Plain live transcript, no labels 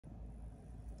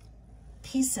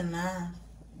Peace and love.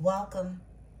 Welcome.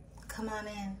 Come on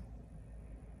in.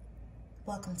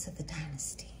 Welcome to the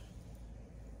dynasty.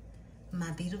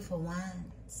 My beautiful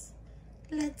ones,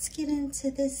 let's get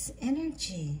into this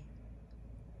energy.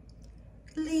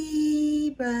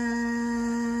 Libra.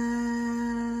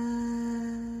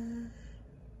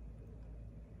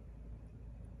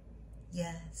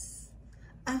 Yes,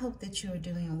 I hope that you are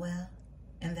doing well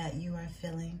and that you are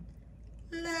feeling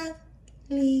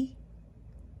lovely.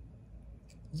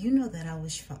 You know that I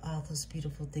wish for all those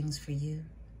beautiful things for you.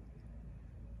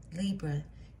 Libra,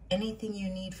 anything you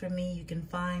need from me, you can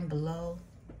find below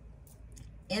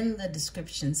in the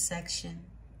description section,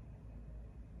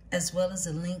 as well as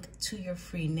a link to your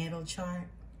free natal chart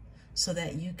so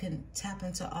that you can tap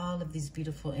into all of these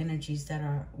beautiful energies that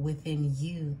are within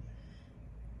you.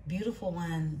 Beautiful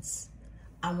ones,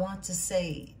 I want to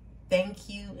say thank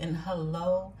you and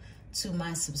hello to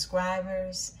my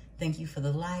subscribers. Thank you for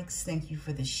the likes. Thank you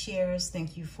for the shares.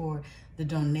 Thank you for the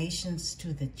donations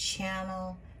to the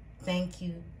channel. Thank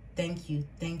you, thank you,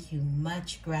 thank you.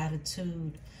 Much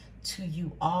gratitude to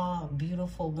you all,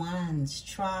 beautiful ones,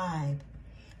 tribe.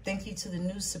 Thank you to the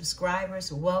new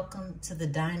subscribers. Welcome to the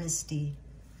dynasty.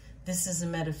 This is a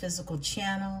metaphysical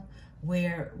channel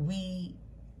where we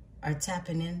are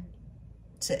tapping in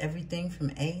to everything from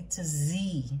A to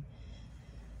Z.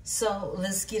 So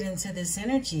let's get into this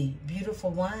energy,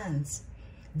 beautiful ones.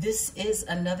 This is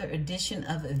another edition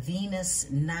of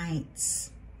Venus Nights.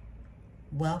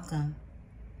 Welcome.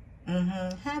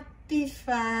 Happy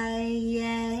Friday.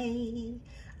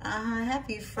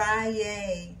 Happy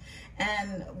Friday.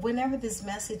 And whenever this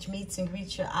message meets and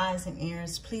greets your eyes and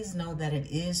ears, please know that it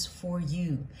is for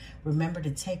you. Remember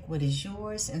to take what is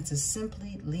yours and to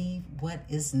simply leave what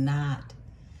is not.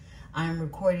 I'm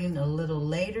recording a little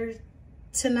later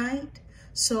tonight,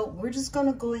 so we're just going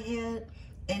to go ahead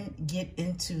and get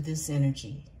into this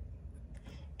energy.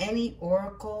 Any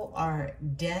oracle or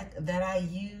deck that I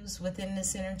use within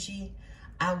this energy,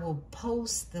 I will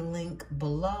post the link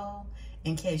below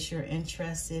in case you're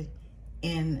interested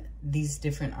in these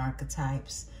different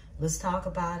archetypes. Let's talk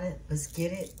about it. Let's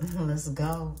get it. Let's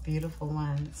go, beautiful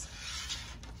ones.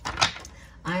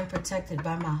 I am protected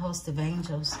by my host of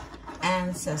angels,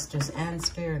 ancestors, and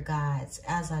spirit guides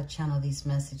as I channel these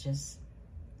messages.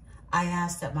 I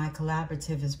ask that my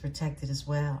collaborative is protected as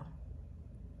well.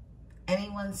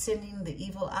 Anyone sending the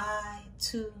evil eye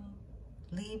to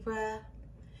Libra,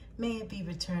 may it be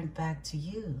returned back to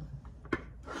you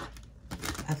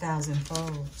 1,000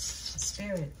 folds.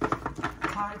 Spirit,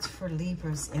 cards for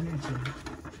Libra's energy.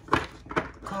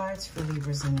 Cards for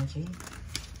Libra's energy.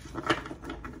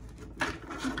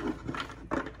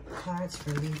 Cards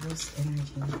for Libra's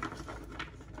energy.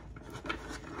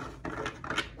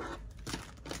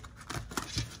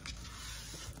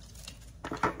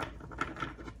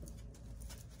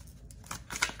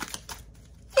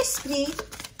 Esprit,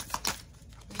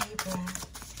 Libra.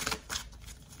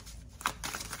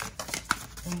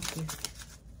 Thank you.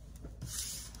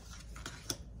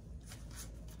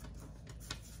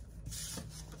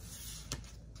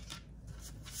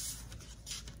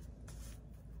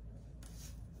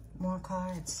 More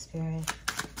cards, Spirit.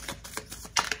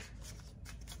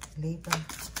 Libra.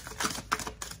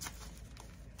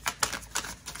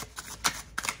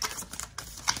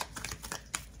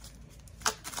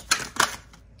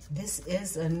 This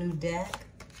is a new deck.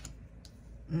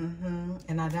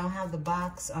 And I don't have the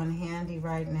box on handy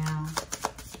right now.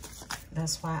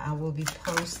 That's why I will be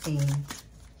posting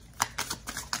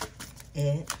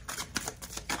it.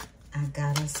 I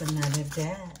got us another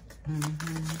deck.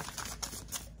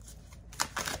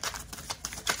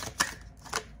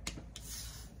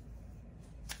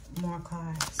 More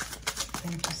cards.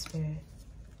 Thank you, Spirit.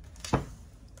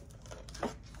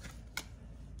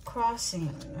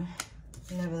 Crossing.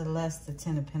 Nevertheless, the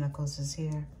Ten of Pentacles is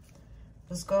here.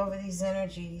 Let's go over these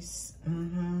energies.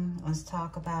 Let's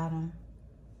talk about them.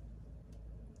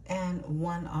 And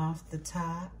one off the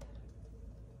top.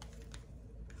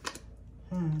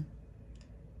 All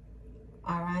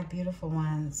right, beautiful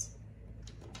ones.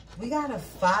 We got a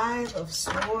 5 of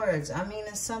Swords. I mean,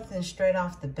 it's something straight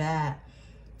off the bat.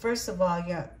 First of all,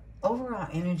 your overall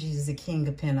energy is the King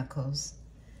of Pentacles.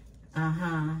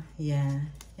 Yeah.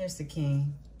 Here's the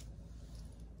King.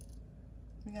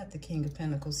 We got the King of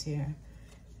Pentacles here.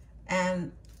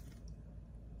 And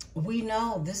we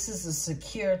know this is a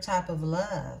secure type of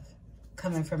love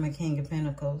coming from a King of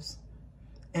Pentacles.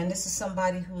 And this is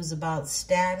somebody who is about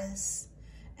status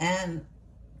and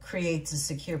creates a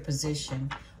secure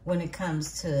position when it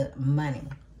comes to money.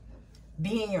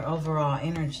 Being your overall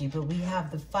energy. But we have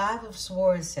the 5 of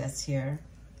Swords that's here,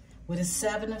 with a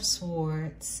 7 of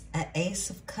Swords, an Ace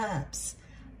of Cups,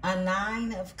 a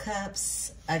 9 of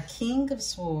Cups, a King of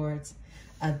Swords,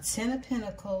 a 10 of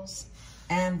Pentacles,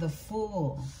 and the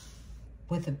Fool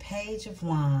with a Page of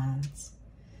Wands.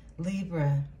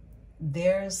 Libra,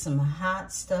 there's some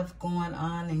hot stuff going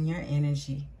on in your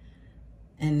energy,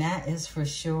 and that is for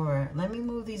sure. Let me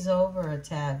move these over a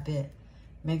tad bit.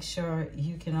 Make sure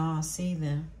you can all see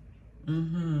them.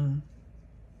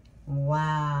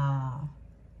 Wow.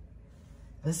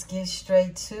 Let's get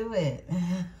straight to it.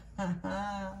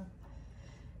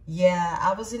 Yeah,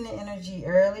 I was in the energy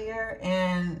earlier,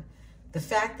 and the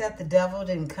fact that the Devil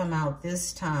didn't come out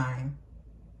this time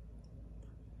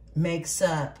makes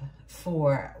up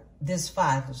for this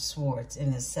 5 of Swords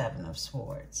and this 7 of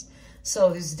Swords.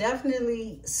 So there's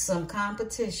definitely some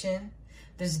competition.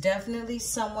 There's definitely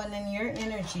someone in your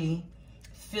energy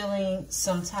feeling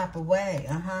some type of way.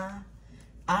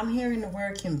 I'm hearing the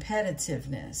word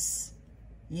competitiveness.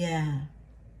 Yeah,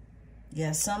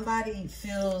 somebody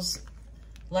feels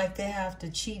like they have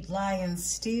to cheat, lie, and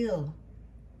steal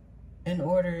in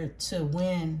order to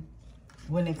win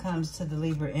when it comes to the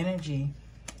Libra energy.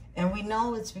 And we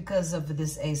know it's because of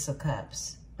this Ace of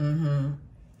Cups. And,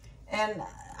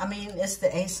 I mean, it's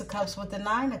the Ace of Cups with the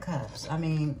 9 of Cups. I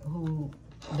mean, who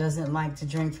doesn't like to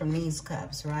drink from these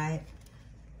cups, right?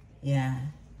 Yeah,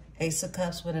 Ace of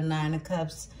Cups with a 9 of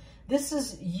Cups. This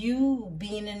is you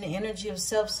being in the energy of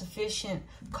self-sufficient,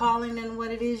 calling in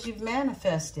what it is you've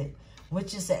manifested,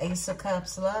 which is the Ace of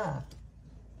Cups love.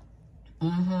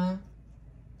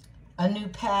 A new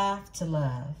path to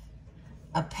love,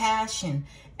 a passion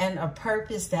and a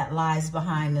purpose that lies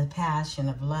behind the passion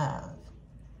of love.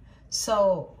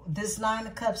 So this 9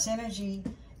 of Cups energy,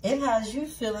 it has you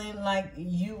feeling like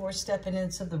you were stepping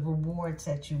into the rewards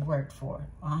that you worked for.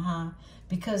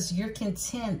 Because you're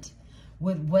content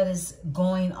with what is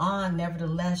going on.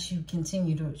 Nevertheless, you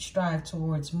continue to strive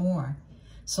towards more.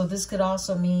 So this could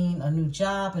also mean a new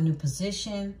job, a new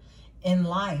position in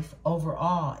life.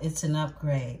 Overall, it's an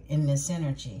upgrade in this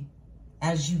energy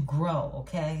as you grow,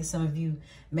 okay? Some of you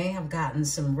may have gotten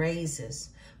some raises,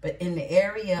 but in the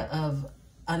area of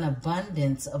an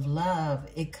abundance of love,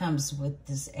 it comes with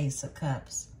this Ace of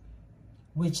Cups,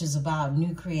 which is about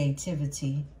new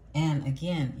creativity and,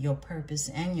 again, your purpose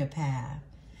and your path.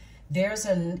 There's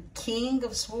a King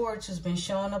of Swords who's been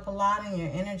showing up a lot in your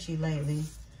energy lately.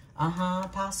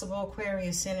 Possible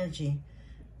Aquarius energy.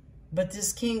 But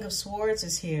this King of Swords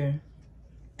is here.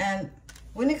 And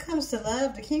when it comes to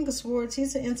love, the King of Swords,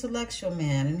 he's an intellectual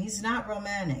man, and he's not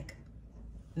romantic.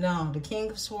 No, the King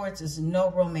of Swords is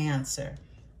no romancer.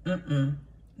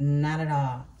 Not at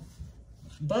all.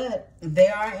 But they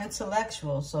are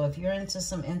intellectual. So if you're into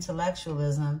some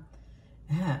intellectualism,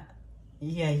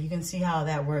 yeah, you can see how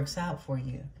that works out for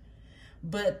you.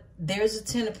 But there's a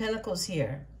 10 of Pentacles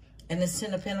here. And this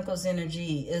 10 of Pentacles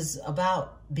energy is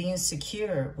about being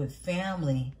secure with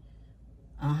family.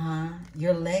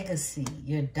 Your legacy,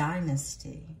 your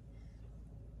dynasty.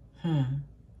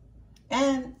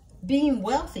 And being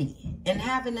wealthy and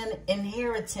having an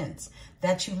inheritance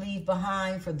that you leave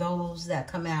behind for those that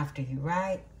come after you,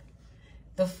 right?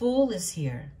 The Fool is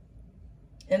here.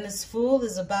 And this Fool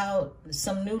is about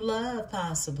some new love,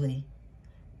 possibly.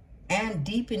 And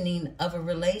deepening of a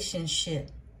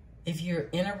relationship. If you're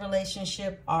in a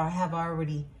relationship or have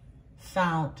already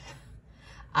found,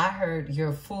 I heard you're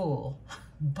a fool,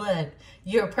 but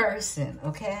you're a person,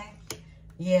 okay?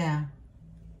 Yeah.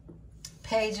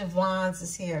 Page of Wands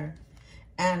is here.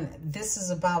 And this is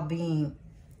about being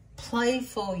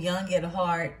playful, young at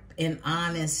heart, and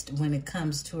honest when it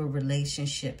comes to a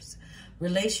relationships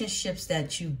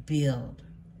that you build.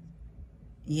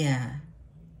 Yeah.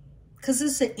 Because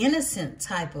it's an innocent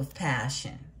type of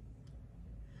passion.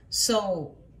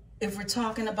 So if we're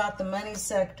talking about the money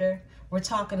sector, we're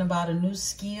talking about a new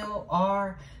skill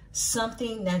or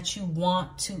something that you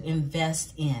want to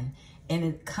invest in. And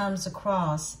it comes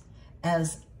across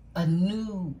as a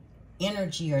new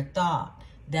energy or thought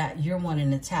that you're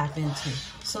wanting to tap into.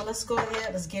 So let's go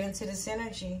ahead. Let's get into this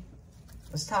energy.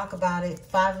 Let's talk about it.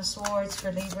 5 of Swords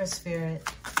for Libra Spirit.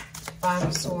 5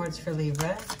 of Swords for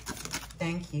Libra.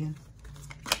 Thank you.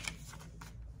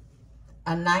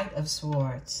 A Knight of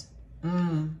Swords.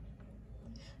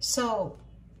 So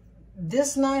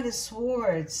this Knight of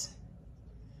Swords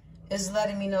is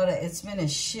letting me know that it's been a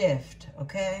shift,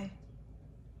 okay?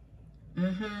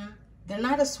 The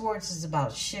Knight of Swords is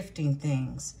about shifting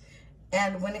things.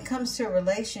 And when it comes to a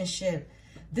relationship,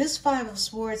 this 5 of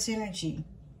Swords energy,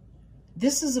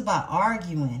 this is about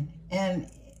arguing. And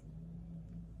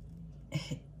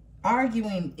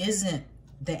arguing isn't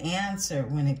the answer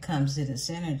when it comes to this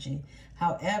energy.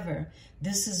 However,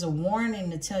 this is a warning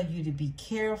to tell you to be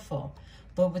careful.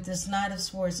 But with this Knight of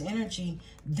Swords energy,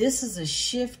 this is a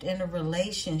shift in a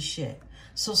relationship.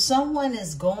 So someone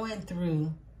is going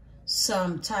through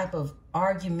some type of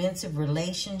argumentative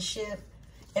relationship,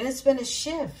 and it's been a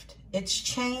shift. It's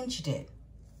changed it.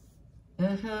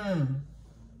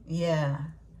 Yeah.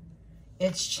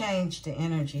 It's changed the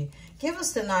energy. Give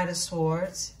us the Knight of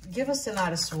Swords. Give us the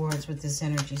Knight of Swords with this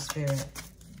energy, Spirit.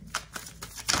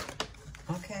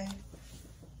 Okay.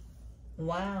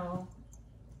 Wow.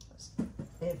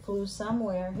 It flew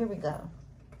somewhere. Here we go.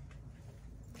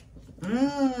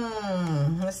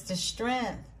 It's the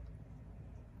strength.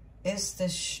 It's the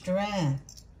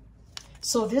strength.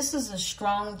 So this is a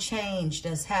strong change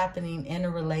that's happening in a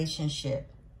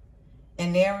relationship.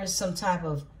 And there is some type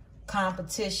of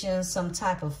competition, some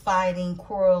type of fighting,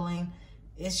 quarreling.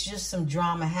 It's just some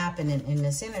drama happening in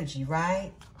this energy,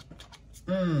 right?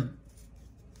 And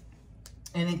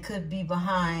it could be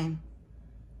behind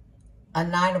a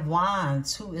Knight of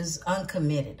Wands who is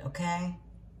uncommitted, okay?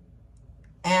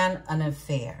 And an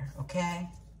affair, okay?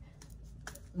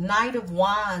 Knight of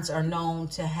Wands are known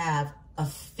to have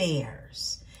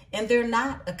affairs, and they're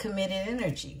not a committed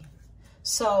energy.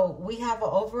 So we have an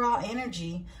overall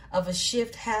energy of a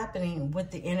shift happening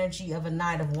with the energy of a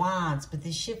Knight of Wands, but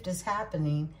this shift is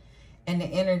happening in the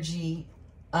energy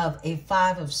of a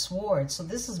Five of Swords. So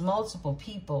this is multiple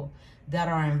people that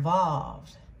are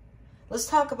involved. Let's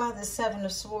talk about the Seven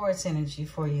of Swords energy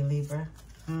for you, Libra.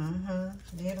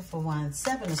 Beautiful one.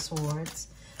 Seven of Swords,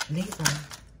 Libra.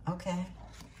 Okay.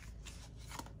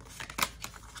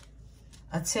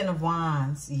 A Ten of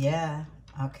Wands. Yeah.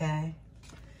 Okay.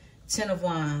 Ten of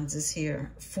Wands is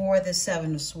here for the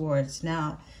Seven of Swords.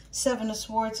 Now, Seven of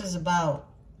Swords is about,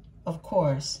 of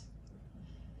course,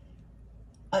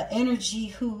 an energy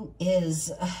who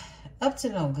is up to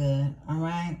no good, all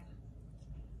right?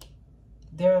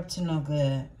 They're up to no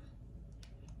good.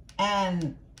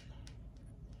 And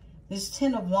this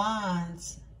Ten of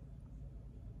Wands,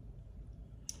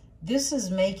 this is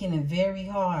making it very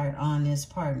hard on this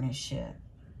partnership.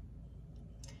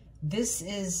 This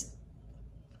is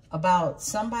about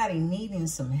somebody needing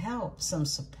some help, some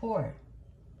support.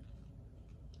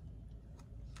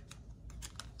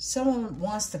 Someone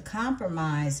wants to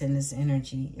compromise in this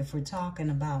energy if we're talking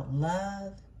about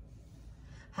love.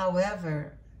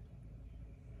 However,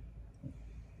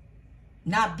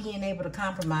 not being able to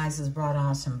compromise has brought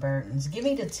on some burdens. Give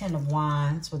me the Ten of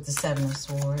Wands with the Seven of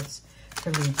Swords for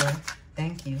Libra.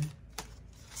 Thank you.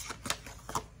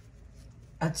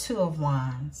 A Two of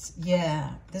Wands.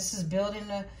 Yeah, this is building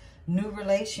a new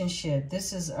relationship.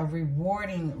 This is a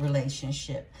rewarding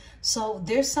relationship. So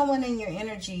there's someone in your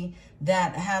energy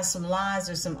that has some lies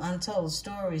or some untold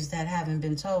stories that haven't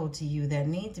been told to you that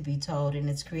need to be told, and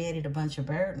it's created a bunch of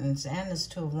burdens. And this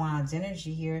Two of Wands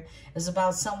energy here is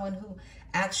about someone who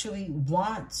actually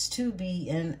wants to be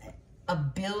in a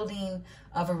building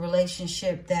of a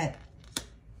relationship that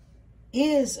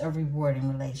is a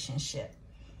rewarding relationship.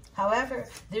 However,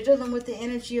 they're dealing with the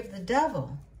energy of the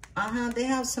devil. They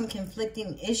have some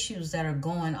conflicting issues that are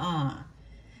going on,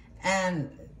 and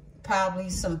probably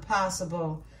some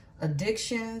possible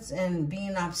addictions and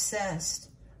being obsessed.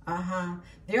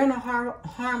 They're in a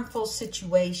harmful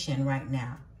situation right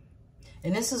now.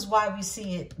 And this is why we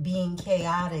see it being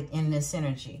chaotic in this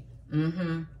energy.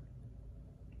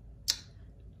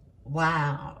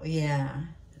 Wow. Yeah.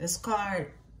 This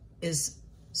card is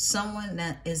someone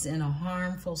that is in a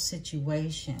harmful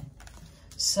situation.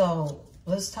 So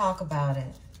let's talk about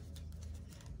it.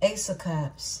 Ace of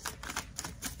Cups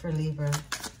for Libra.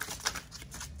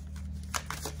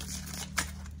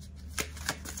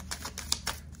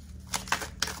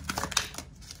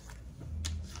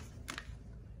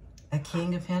 A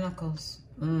King of Pentacles.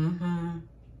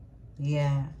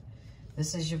 Yeah.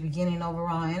 This is your beginning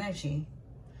overall energy.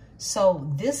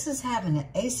 So this is having an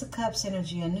Ace of Cups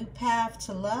energy, a new path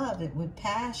to love it with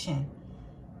passion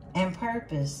and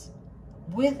purpose,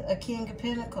 with a King of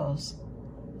Pentacles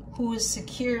who is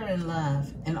secure in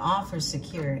love and offers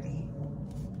security.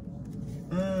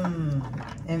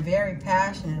 And very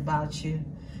passionate about you,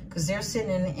 because they're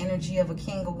sitting in the energy of a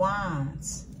King of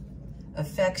Wands.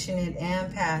 Affectionate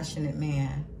and passionate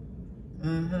man.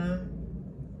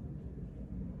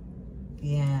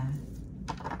 Yeah.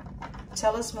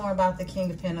 Tell us more about the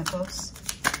King of Pentacles.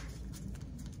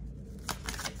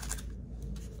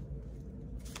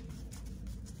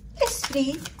 It's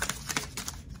sweet.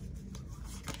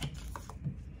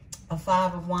 A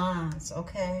Five of Wands.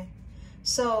 Okay.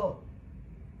 So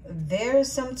there's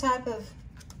some type of,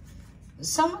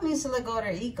 someone needs to let go of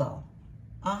their ego.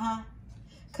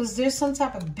 Because there's some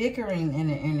type of bickering in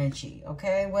the energy,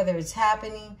 okay? Whether it's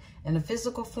happening in the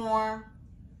physical form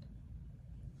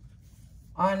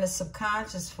or in the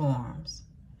subconscious forms.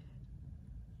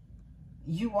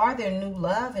 You are their new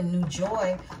love and new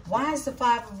joy. Why is the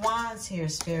Five of Wands here,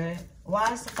 Spirit?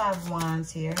 Why is the Five of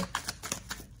Wands here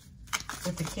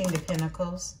with the King of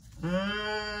Pentacles?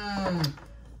 My.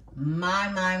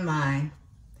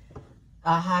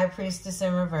 A High Priestess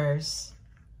in reverse.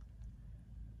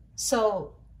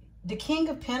 So, the King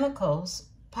of Pentacles,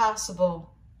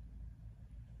 possible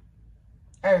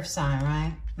earth sign,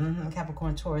 right?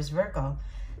 Capricorn, Taurus, Virgo,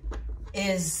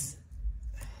 is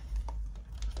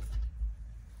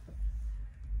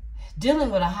dealing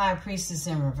with a High Priestess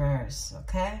in reverse,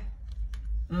 okay?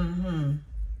 A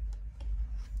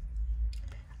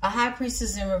High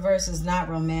Priestess in reverse is not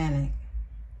romantic,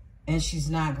 and she's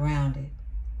not grounded.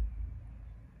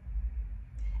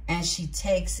 And she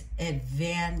takes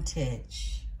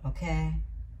advantage, okay,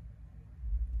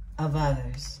 of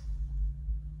others.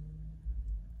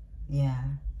 Yeah.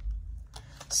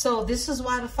 So this is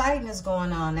why the fighting is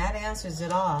going on. That answers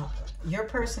it all. Your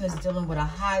person is dealing with a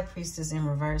High Priestess in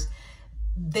reverse.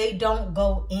 They don't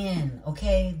go in,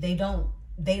 okay? They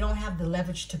don't have the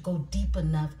leverage to go deep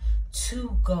enough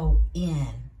to go in.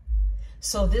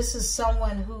 So this is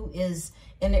someone who is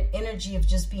in the energy of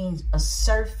just being a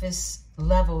surface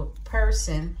level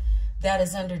person that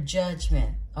is under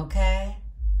judgment, okay?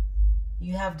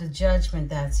 You have the judgment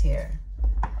that's here.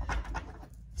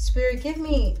 Spirit, give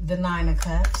me the Nine of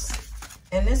Cups.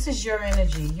 And this is your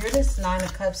energy. You're this Nine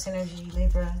of Cups energy,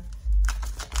 Libra.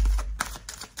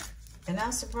 And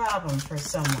that's a problem for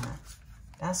someone.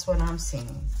 That's what I'm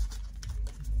seeing.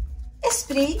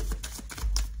 Esprit,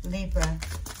 Libra.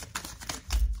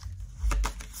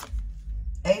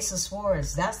 Ace of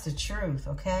Swords, that's the truth,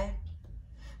 okay?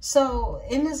 So,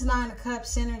 in this Nine of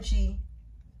Cups energy,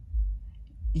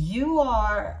 you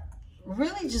are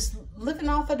really just living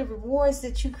off of the rewards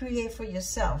that you create for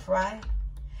yourself, right?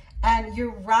 And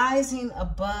you're rising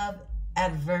above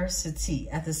adversity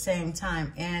at the same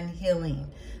time and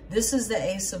healing. This is the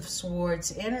Ace of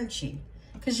Swords energy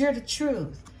because you're the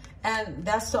truth. And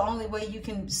that's the only way you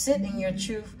can sit in your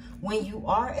truth, when you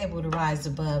are able to rise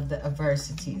above the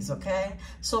adversities, okay?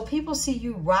 So people see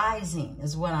you rising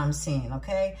is what I'm seeing,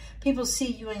 okay? People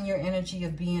see you in your energy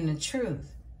of being the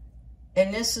truth.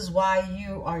 And this is why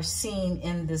you are seen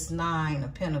in this Nine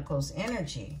of Pentacles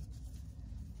energy.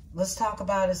 Let's talk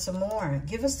about it some more.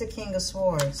 Give us the King of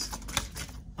Swords,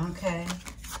 okay?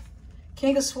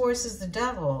 King of Swords is the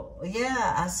devil.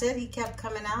 Yeah, I said he kept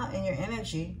coming out in your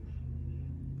energy.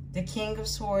 The King of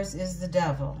Swords is the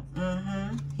devil.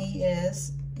 He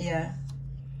is, yeah,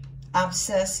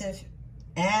 obsessive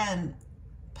and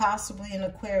possibly an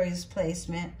Aquarius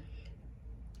placement.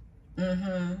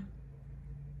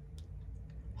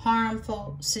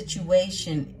 Harmful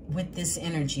situation with this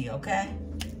energy, okay?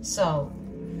 So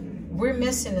we're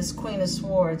missing this Queen of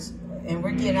Swords and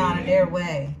we're getting out of their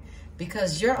way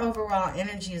because your overall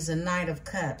energy is a Knight of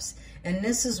Cups. And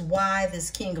this is why this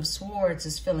King of Swords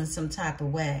is feeling some type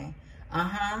of way.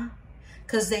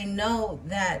 Because they know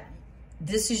that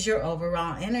this is your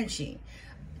overall energy.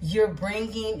 You're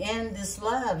bringing in this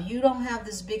love. You don't have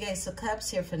this big Ace of Cups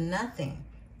here for nothing.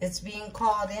 It's being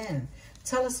called in.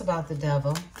 Tell us about the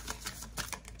devil.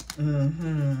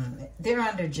 They're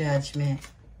under judgment.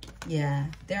 Yeah,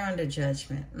 they're under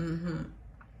judgment.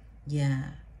 Yeah.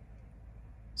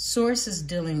 Source is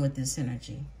dealing with this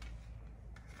energy.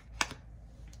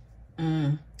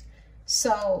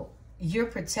 So you're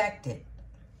protected.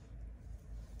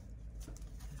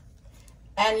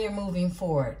 And you're moving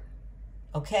forward.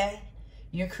 Okay?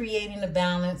 You're creating a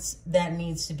balance that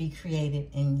needs to be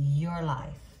created in your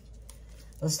life.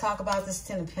 Let's talk about this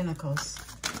Ten of Pentacles.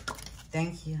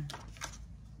 Thank you.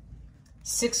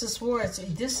 Six of Swords.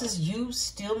 This is you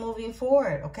still moving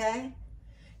forward, okay?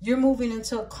 You're moving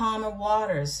into calmer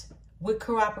waters with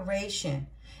cooperation.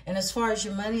 And as far as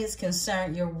your money is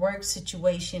concerned, your work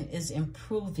situation is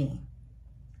improving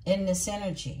in this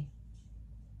energy.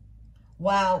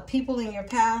 While people in your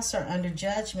past are under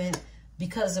judgment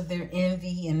because of their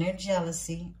envy and their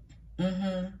jealousy.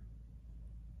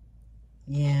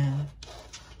 Yeah.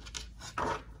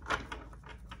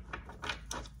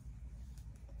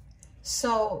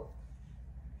 So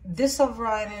this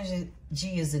overall energy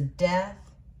is a death.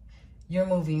 You're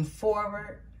moving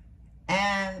forward.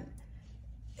 And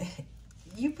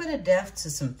you put a death to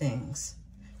some things.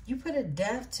 You put a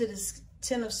death to this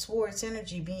Ten of Swords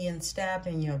energy being stabbed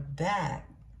in your back.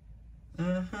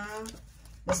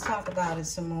 Let's talk about it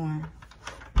some more.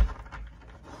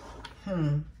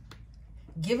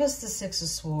 Give us the Six of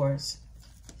Swords.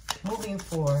 moving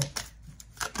forward.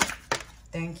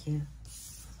 Thank you.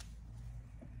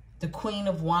 The Queen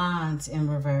of Wands in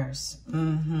reverse.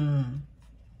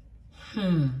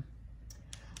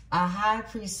 A High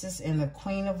Priestess and the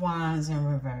Queen of Wands in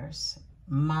reverse.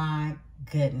 My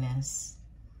goodness.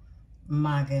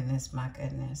 My goodness, my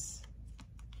goodness.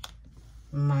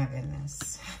 My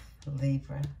goodness.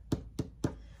 Libra.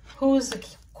 Who is the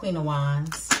Queen of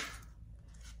Wands?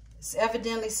 It's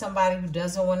evidently somebody who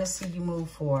doesn't want to see you move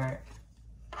forward.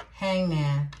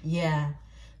 Hangman. Yeah.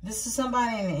 This is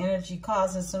somebody in the energy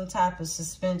causing some type of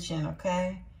suspension,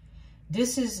 okay?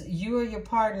 This is you or your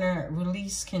partner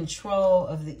release control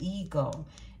of the ego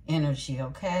energy,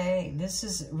 okay? This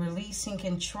is releasing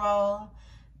control.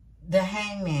 The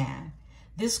Hangman.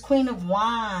 This Queen of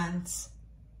Wands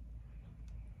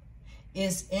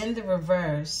is in the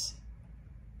reverse.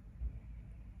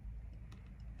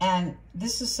 And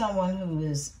this is someone who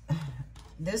is,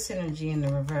 this energy in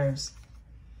the reverse.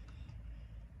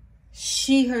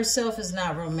 She herself is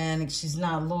not romantic. She's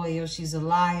not loyal. She's a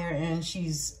liar. And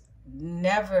she's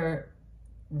never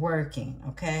working,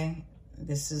 okay?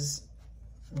 This is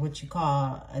what you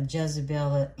call a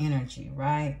Jezebel energy,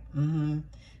 right?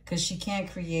 Because she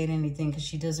can't create anything because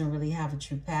she doesn't really have a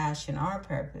true passion or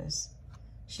purpose.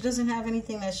 She doesn't have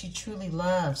anything that she truly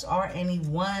loves or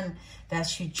anyone that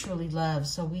she truly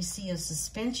loves. So we see a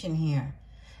suspension here.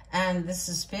 And the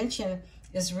suspension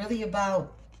is really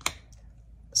about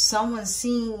someone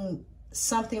seeing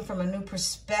something from a new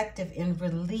perspective and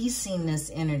releasing this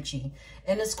energy.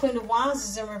 And this Queen of Wands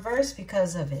is in reverse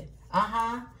because of it.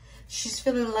 She's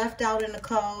feeling left out in the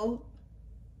cold.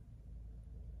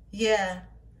 Yeah.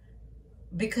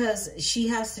 Because she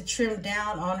has to trim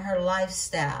down on her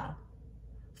lifestyle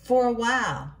for a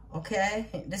while, okay?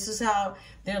 This is how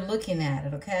they're looking at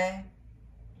it, okay?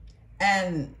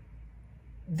 And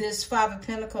this Five of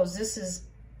Pentacles, this is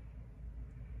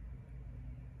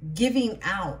giving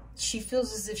out. She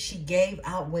feels as if she gave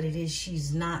out what it is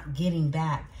she's not getting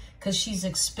back because she's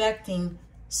expecting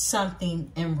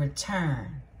something in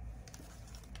return.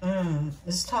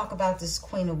 Let's talk about this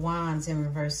Queen of Wands in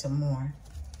reverse some more.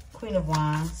 Queen of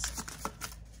Wands.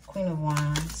 Queen of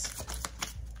Wands.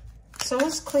 So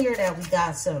it's clear that we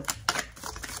got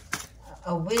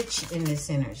a witch in this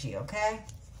energy, okay?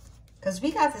 Because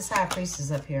we got this High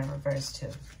Priestess up here in reverse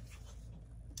too.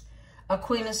 A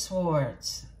Queen of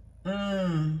Swords.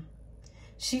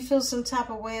 She feels some type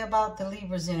of way about the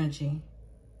Libra's energy.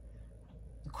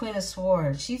 The Queen of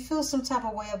Swords. She feels some type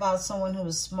of way about someone who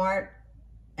is smart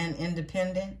and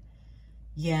independent.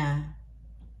 Yeah.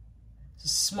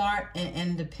 Smart and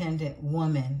independent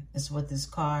woman is what this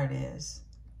card is.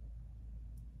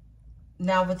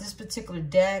 Now, with this particular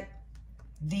deck,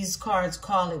 these cards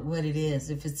call it what it is.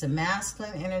 If it's a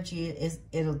masculine energy,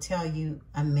 it'll tell you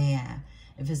a man.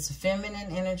 If it's a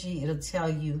feminine energy, it'll tell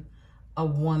you a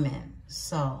woman.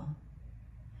 So,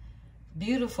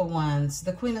 beautiful ones.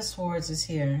 The Queen of Swords is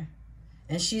here.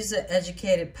 And she's an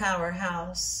educated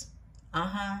powerhouse.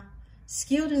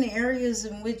 Skilled in the areas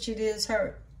in which it is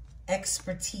her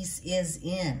expertise is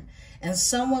in. And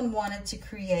someone wanted to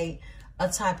create a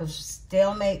type of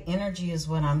stalemate energy is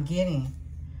what I'm getting.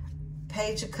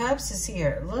 Page of Cups is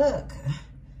here. Look,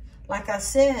 like I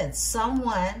said,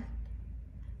 someone,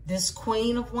 this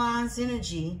Queen of Wands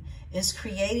energy is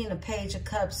creating a Page of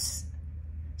Cups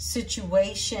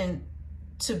situation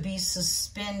to be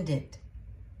suspended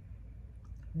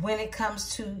when it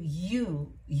comes to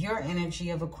you, your energy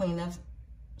of a Queen of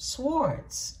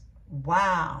Swords.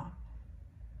 Wow.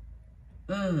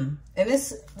 And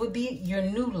this would be your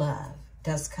new love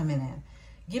that's coming in.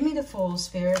 Give me the Fool,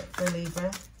 Spirit, for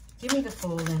Libra. Give me the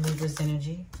Fool in Libra's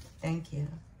energy. Thank you.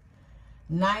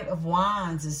 Knight of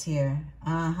Wands is here.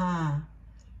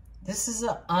 This is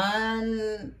an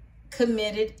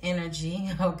uncommitted energy,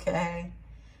 okay,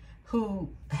 who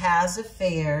has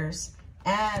affairs,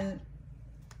 and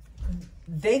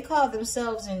they call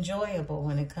themselves enjoyable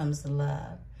when it comes to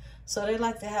love. So they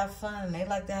like to have fun. They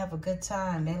like to have a good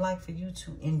time. They like for you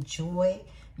to enjoy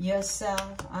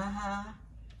yourself.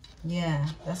 Yeah,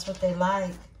 that's what they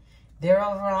like. Their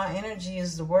overall energy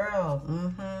is the world.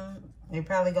 They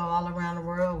probably go all around the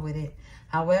world with it.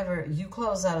 However, you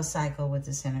close out a cycle with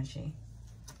this energy.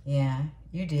 Yeah,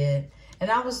 you did. And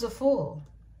I was the Fool.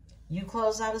 You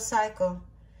close out a cycle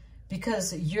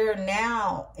because you're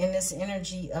now in this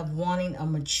energy of wanting a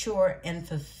mature and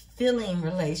fulfilling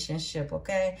relationship,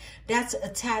 okay? That's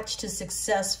attached to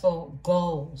successful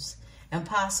goals and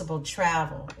possible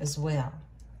travel as well.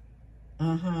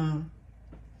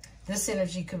 This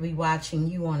energy could be watching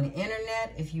you on the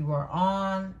internet if you are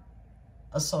on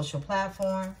a social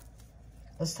platform.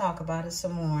 Let's talk about it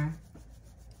some more.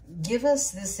 give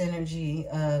us this energy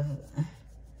of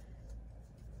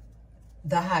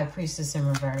the High Priestess in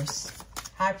reverse.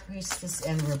 High Priestess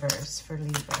in reverse for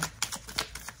Libra.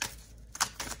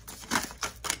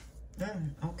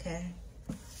 Okay.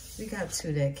 We got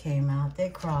two that came out. They're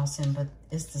crossing, but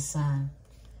it's the Sun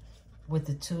with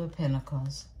the Two of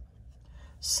Pentacles.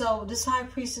 So this High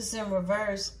Priestess in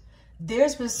reverse,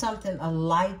 there's been something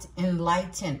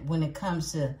enlightened when it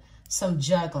comes to some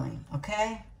juggling,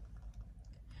 okay?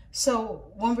 So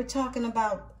when we're talking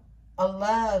about a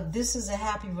love, this is a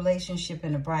happy relationship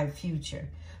and a bright future.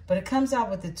 But it comes out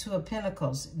with the Two of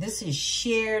Pentacles. This is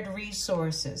shared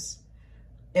resources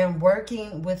and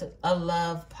working with a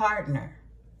love partner.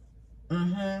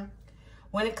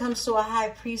 When it comes to a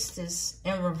High Priestess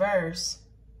in reverse,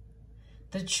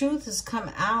 the truth has come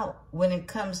out when it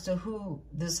comes to who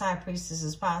this High Priestess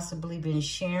has possibly been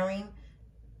sharing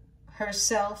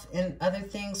herself and other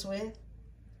things with,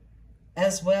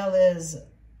 as well as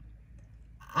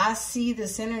I see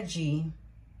this energy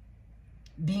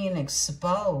being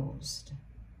exposed.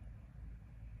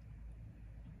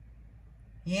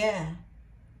 Yeah.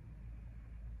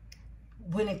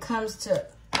 When it comes to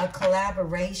a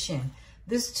collaboration,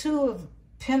 this Two of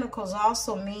Pentacles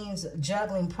also means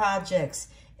juggling projects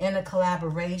in a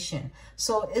collaboration.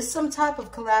 So it's some type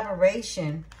of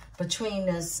collaboration between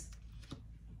this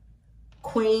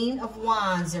Queen of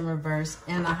Wands in reverse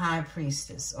and a High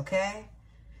Priestess, okay?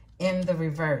 In the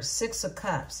reverse, Six of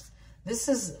Cups. This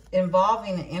is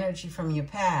involving an energy from your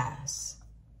past.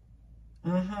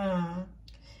 And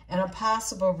a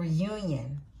possible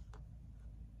reunion.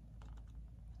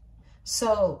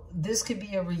 So this could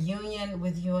be a reunion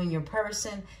with you and your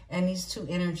person, and these two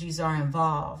energies are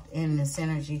involved in this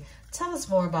energy. Tell us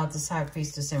more about this High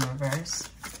Priestess in reverse.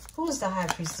 Who is the High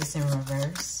Priestess in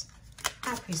reverse?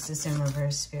 High Priestess in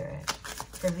reverse, Spirit,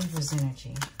 for Libra's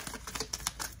energy.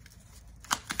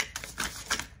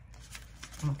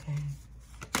 Okay.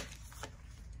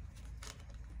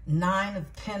 Nine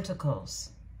of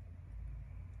Pentacles.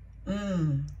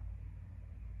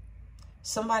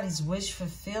 Somebody's wish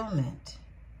fulfillment.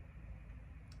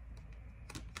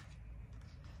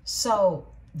 So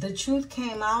the truth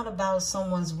came out about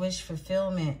someone's wish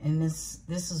fulfillment, and this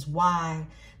is why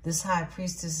this High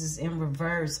Priestess is in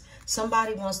reverse.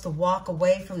 Somebody wants to walk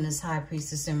away from this High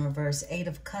Priestess in reverse. Eight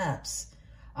of Cups.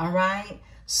 All right.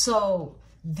 So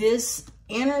this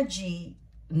energy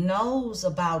knows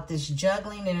about this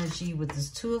juggling energy with this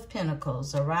Two of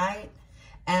Pentacles. All right.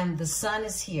 And the Sun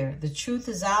is here. The truth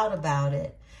is out about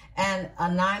it. And a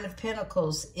Nine of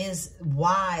Pentacles is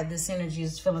why this energy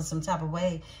is feeling some type of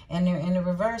way. And they're in the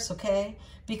reverse, okay?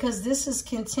 Because this is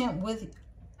content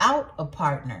without a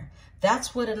partner.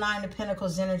 That's what a Nine of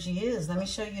Pentacles energy is. Let me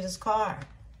show you this card.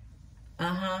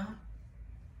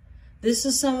 This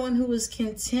is someone who is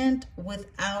content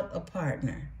without a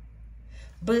partner.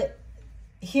 But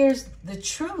here's the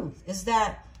truth, is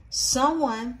that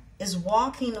someone is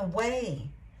walking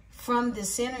away from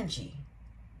this energy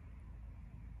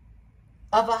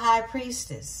of a High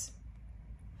Priestess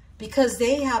because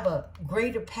they have a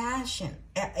greater passion,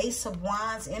 an Ace of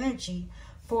Wands energy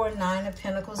for a Nine of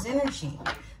Pentacles energy.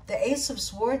 The Ace of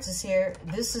Swords is here.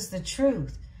 This is the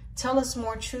truth. Tell us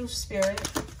more truth, Spirit.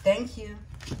 Thank you.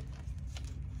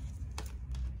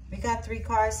 We got 3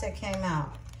 cards that came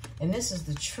out, and this is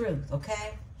the truth,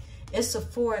 okay? It's the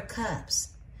Four of Cups.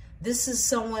 This is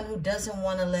someone who doesn't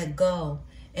want to let go,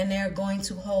 and they're going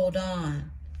to hold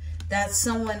on. That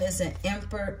someone is an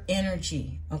Emperor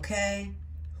energy, okay?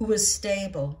 Who is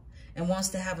stable and wants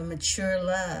to have a mature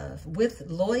love with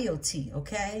loyalty,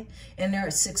 okay? And they're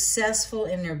successful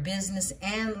in their business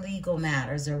and legal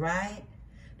matters, all right?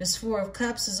 This Four of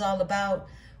Cups is all about,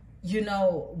 you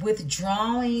know,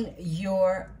 withdrawing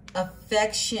your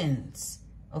affections,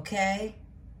 okay?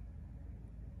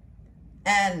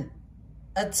 And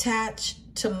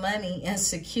attached to money and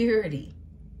security.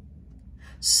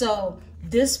 So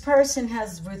this person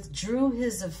has withdrew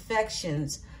his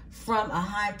affections from a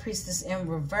High Priestess in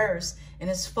reverse and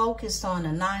is focused on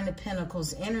a Nine of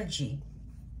Pentacles energy,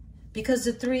 because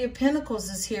the Three of Pentacles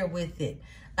is here with it.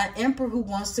 An Emperor who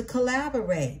wants to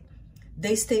collaborate.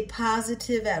 They stay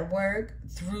positive at work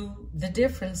through the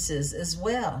differences as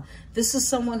well. This is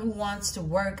someone who wants to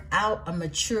work out a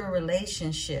mature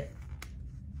relationship.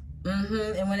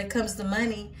 And when it comes to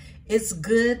money, it's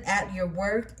good at your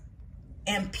work,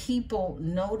 and people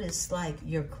notice like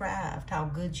your craft, how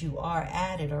good you are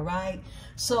at it, all right?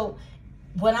 So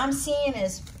what I'm seeing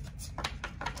is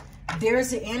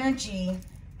there's an energy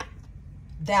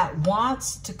that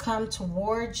wants to come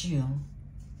towards you,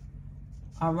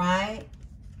 all right,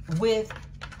 with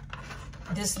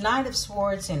this Knight of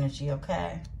Swords energy,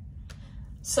 okay?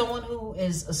 Someone who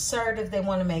is assertive, they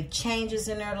want to make changes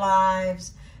in their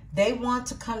lives. They want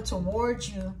to come towards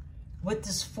you with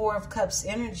this Four of Cups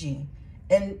energy.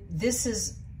 And this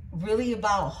is really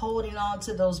about holding on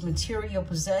to those material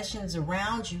possessions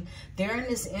around you. They're in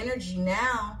this energy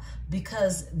now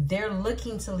because they're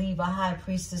looking to leave a High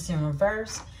Priestess in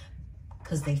reverse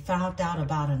because they found out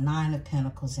about a Nine of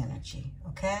Pentacles energy,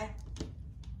 okay?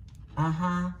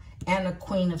 And a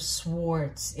Queen of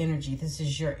Swords energy. This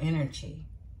is your energy.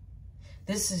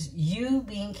 This is you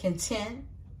being content,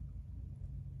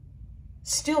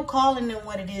 still calling in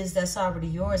what it is that's already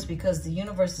yours because the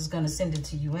universe is going to send it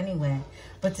to you anyway.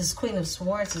 But this Queen of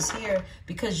Swords is here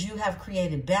because you have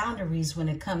created boundaries when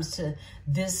it comes to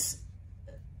this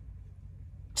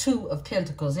Two of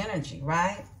Pentacles energy,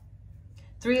 right?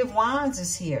 Three of Wands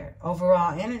is here,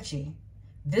 overall energy.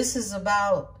 This is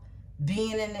about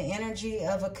being in the energy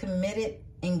of a committed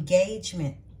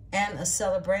engagement and a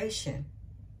celebration.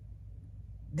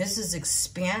 This is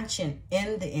expansion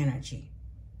in the energy.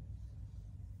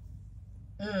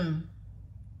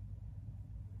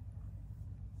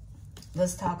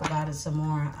 Let's talk about it some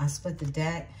more. I split the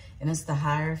deck and it's the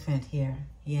Hierophant here.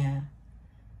 Yeah,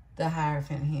 the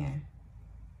Hierophant here.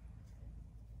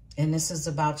 And this is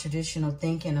about traditional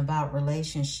thinking about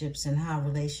relationships and how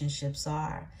relationships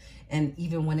are. And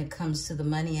even when it comes to the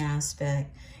money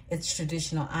aspect, it's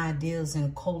traditional ideals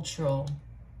and cultural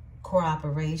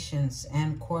cooperations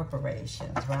and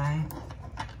corporations, right?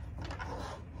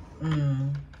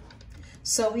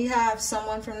 So we have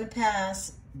someone from the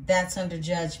past that's under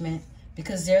judgment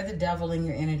because they're the devil in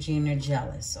your energy and they're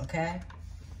jealous, okay?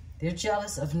 They're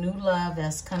jealous of new love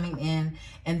that's coming in.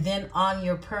 And then on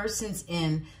your person's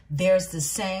end, there's the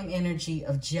same energy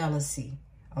of jealousy,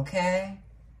 okay?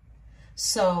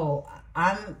 So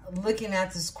I'm looking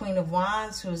at this Queen of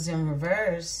Wands who is in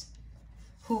reverse,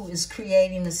 who is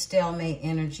creating a stalemate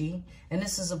energy. And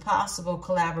this is a possible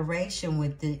collaboration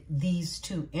with these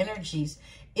two energies,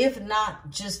 if not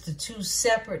just the two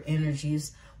separate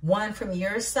energies, one from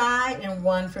your side and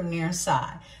one from their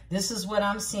side. This is what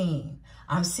I'm seeing.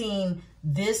 I'm seeing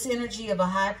this energy of a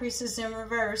High Priestess in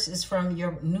reverse is from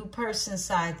your new person's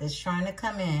side that's trying to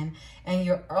come in, and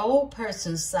your old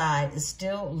person's side is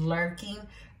still lurking,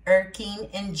 irking,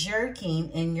 and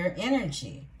jerking in your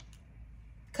energy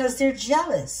because they're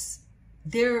jealous.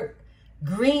 They're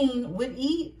green with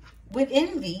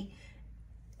envy,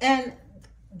 and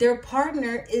their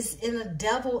partner is in a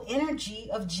devil energy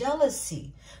of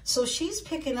jealousy. So she's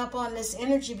picking up on this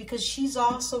energy because she's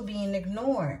also being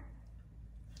ignored.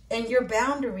 And your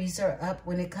boundaries are up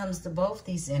when it comes to both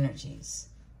these energies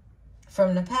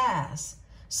from the past.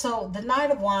 So the Knight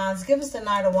of Wands, give us the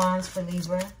Knight of Wands for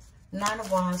Libra. Knight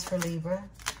of Wands for Libra.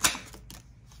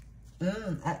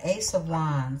 An Ace of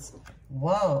Wands.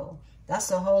 Whoa,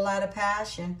 that's a whole lot of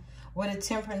passion with a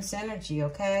Temperance energy,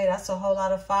 okay? That's a whole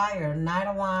lot of fire. Knight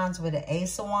of Wands with an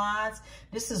Ace of Wands.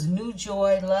 This is new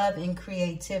joy, love, and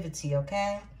creativity,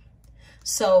 okay?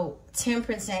 So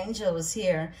Temperance Angel is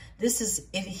here.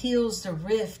 It heals the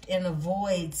rift and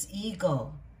avoids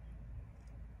ego.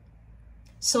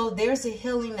 So there's a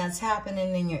healing that's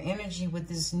happening in your energy with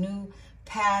this new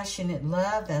passionate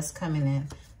love that's coming in.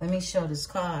 Let me show this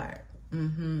card.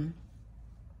 And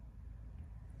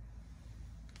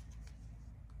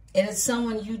it's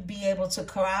someone you'd be able to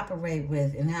cooperate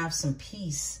with and have some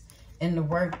peace in the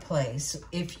workplace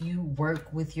if you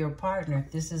work with your partner.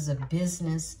 This is a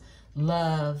business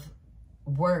love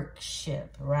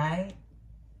workship, right?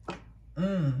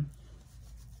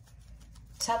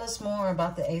 Tell us more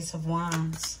about the Ace of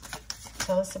Wands.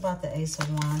 Tell us about the Ace of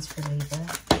Wands for Libra.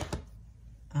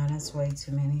 Oh, that's way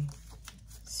too many.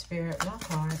 Spirit, one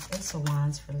card. Ace of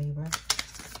Wands for Libra.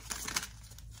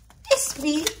 It's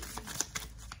me.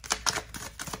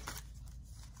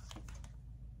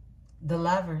 The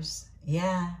Lovers.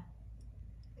 Yeah.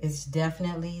 It's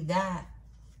definitely that.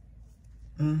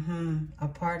 A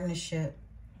partnership,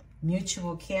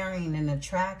 mutual caring and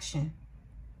attraction,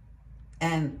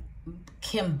 and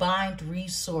combined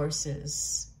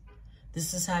resources.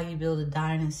 This is how you build a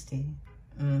dynasty.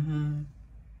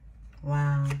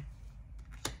 Wow.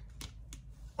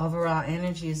 Overall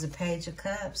energy is a Page of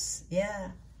Cups. Yeah.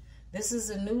 This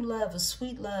is a new love, a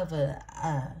sweet love,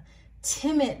 a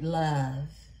timid love,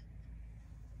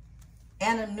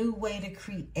 and a new way to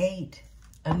create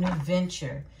a new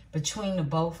venture between the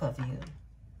both of you.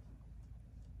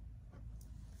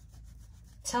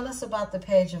 Tell us about the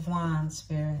Page of Wands,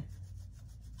 Spirit.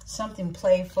 Something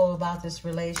playful about this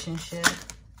relationship.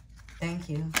 Thank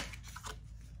you.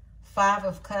 Five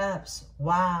of Cups.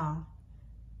 Wow.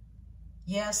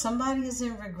 Yeah, somebody is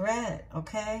in regret,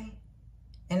 okay?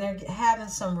 And they're having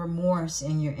some remorse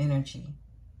in your energy.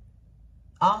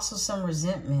 Also some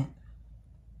resentment.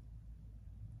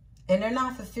 And they're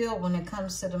not fulfilled when it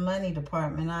comes to the money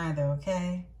department either,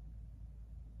 okay?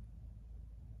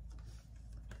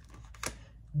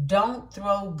 Don't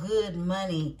throw good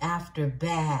money after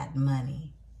bad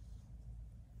money.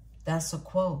 That's a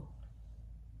quote.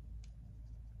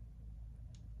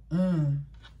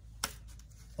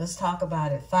 Let's talk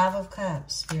about it. 5 of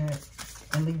Cups, Spirit,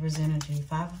 and Libra's energy.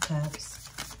 5 of Cups.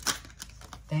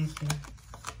 Thank you.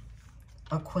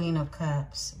 A Queen of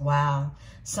Cups. Wow.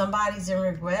 Somebody's in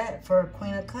regret for a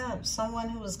Queen of Cups. Someone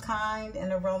who is kind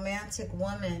and a romantic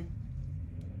woman.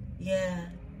 Yeah.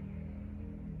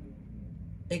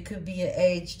 It could be an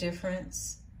age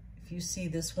difference. If you see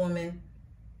this woman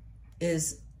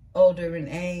is older in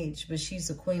age, but she's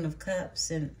a Queen of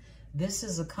Cups, and this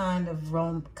is a kind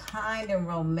and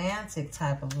romantic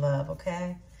type of love,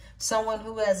 okay? Someone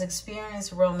who has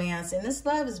experienced romance, and this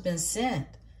love has been sent.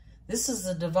 This is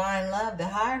the divine love. The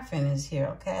Hierophant is here,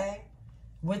 okay?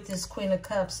 With this Queen of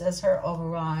Cups as her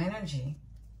overall energy.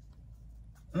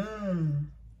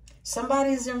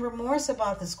 Somebody's in remorse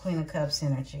about this Queen of Cups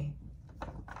energy,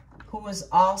 who is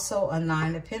also a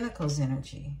 9 of Pentacles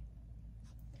energy.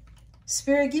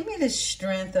 Spirit, give me the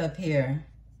strength up here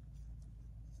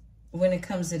when it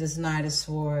comes to this Knight of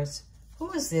Swords.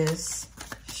 Who is this?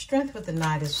 Strength with the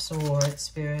Knight of Swords,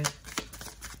 Spirit.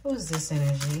 Who is this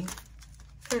energy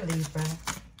for Libra?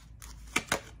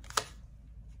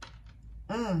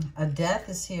 A death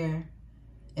is here.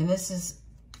 And this is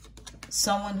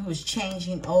someone who's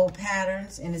changing old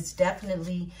patterns. And it's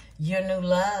definitely your new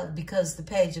love because the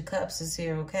Page of Cups is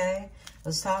here, okay?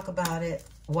 Let's talk about it.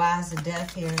 Why is the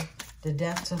death here? The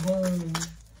death to whom,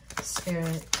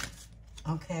 Spirit?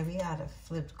 Okay, we got a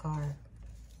flipped card.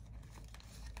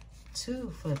 2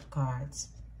 flipped cards.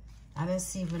 I didn't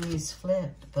see when these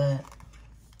flipped, but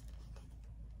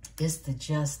it's the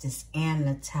Justice and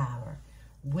the Tower.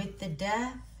 With the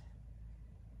death,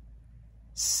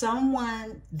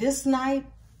 someone, this Knight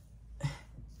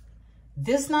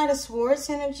of Swords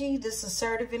energy, this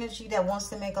assertive energy that wants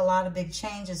to make a lot of big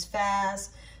changes fast,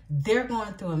 they're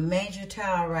going through a major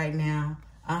tower right now.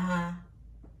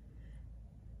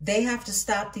 They have to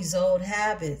stop these old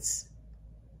habits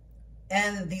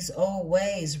and these old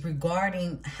ways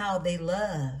regarding how they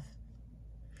love.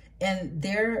 And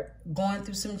they're going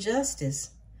through some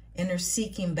justice. And they're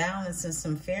seeking balance and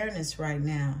some fairness right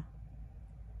now.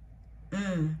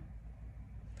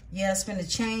 Yeah, it's been a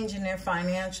change in their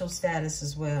financial status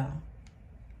as well.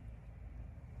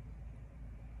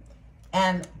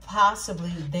 And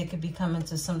possibly they could be coming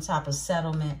to some type of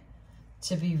settlement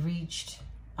to be reached.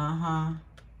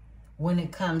 When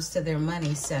it comes to their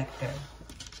money sector.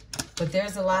 But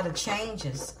there's a lot of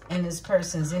changes in this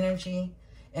person's energy,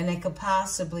 and they could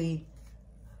possibly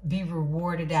be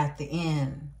rewarded at the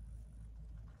end.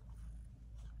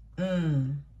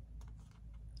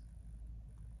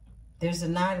 There's a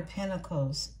Knight of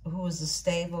Pentacles who is a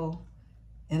stable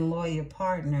and loyal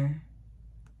partner.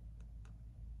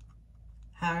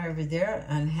 However, they're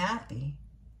unhappy.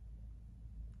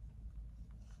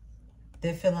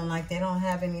 They're feeling like they don't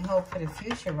have any hope for the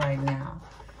future right now.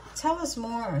 Tell us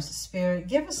more, Spirit.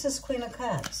 Give us this Queen of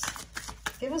Cups.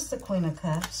 Give us the Queen of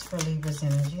Cups for Libra's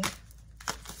energy.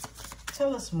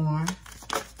 Tell us more.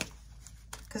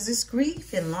 Because it's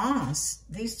grief and loss.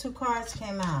 These 2 cards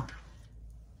came out.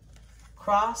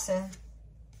 Crossing.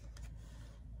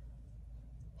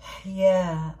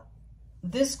 Yeah.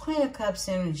 This Queen of Cups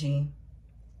energy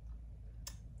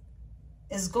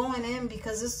is going in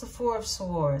because it's the 4 of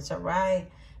Swords, all right?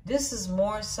 This is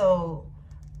more so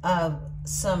of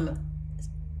some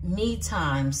me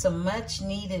time, some much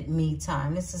needed me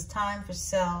time. This is time for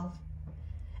self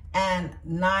and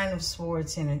 9 of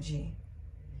Swords energy.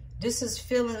 This is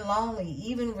feeling lonely,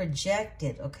 even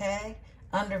rejected, okay?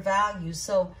 Undervalued.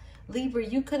 So, Libra,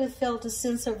 you could have felt a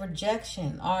sense of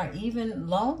rejection or even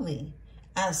lonely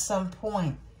at some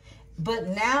point. But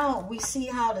now we see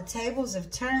how the tables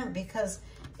have turned because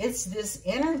it's this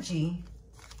energy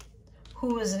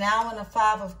who is now in the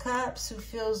 5 of Cups who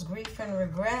feels grief and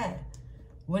regret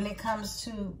when it comes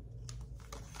to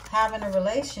having a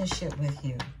relationship with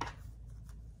you.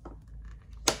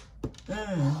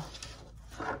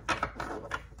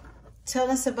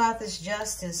 Tell us about this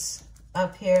Justice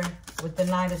up here with the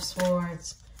Knight of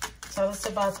Swords. Tell us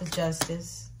about the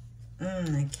Justice.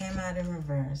 It came out in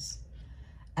reverse.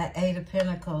 At 8 of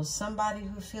Pentacles. Somebody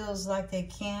who feels like they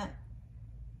can't.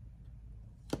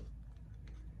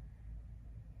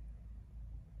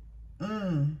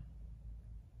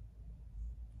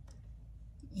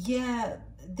 Yeah,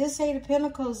 this Eight of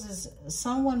Pentacles is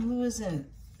someone who isn't,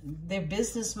 their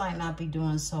business might not be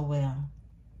doing so well.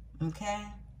 Okay?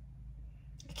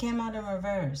 It came out in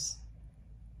reverse.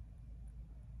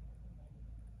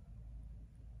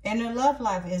 And their love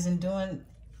life isn't doing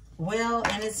well,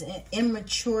 and it's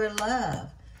immature love.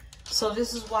 So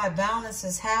this is why balance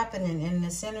is happening in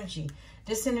this energy.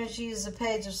 This energy is a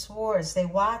Page of Swords. They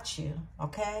watch you,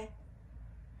 okay?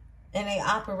 And they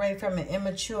operate from an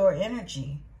immature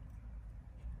energy.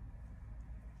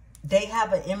 They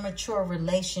have an immature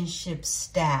relationship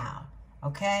style,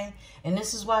 okay? And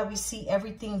this is why we see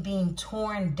everything being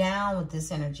torn down with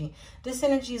this energy. This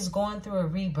energy is going through a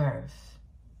rebirth.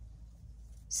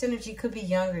 This energy could be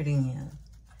younger than you.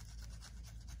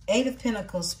 Eight of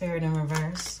Pentacles, Spirit in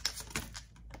reverse.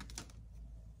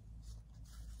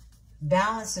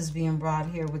 Balance is being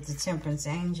brought here with the Temperance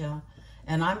Angel.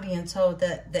 And I'm being told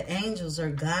that the angels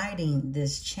are guiding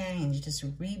this change, this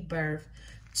rebirth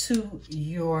to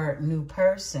your new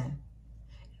person.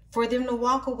 For them to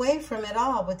walk away from it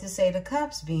all with this Eight of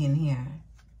Cups being here.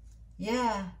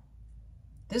 Yeah.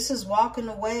 This is walking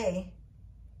away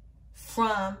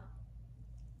from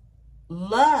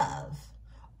love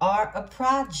or a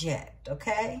project,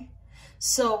 okay?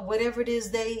 So whatever it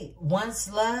is they once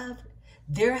loved,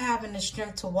 they're having the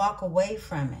strength to walk away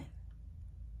from it.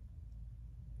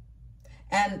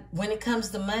 And when it comes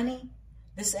to money,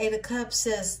 this Eight of Cups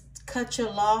says, cut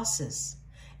your losses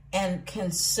and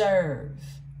conserve.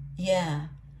 Yeah.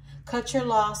 Cut your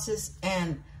losses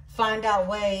and find out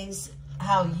ways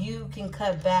how you can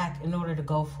cut back in order to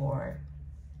go for it.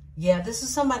 Yeah, this is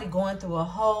somebody going through a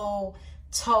whole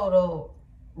total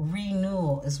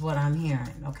renewal is what I'm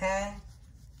hearing, okay?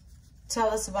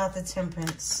 Tell us about the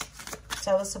Temperance.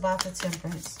 Tell us about the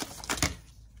Temperance.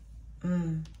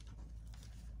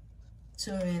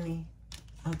 Too many.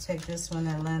 I'll take this one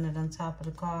that landed on top of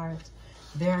the cards.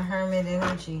 They're Hermit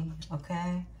energy,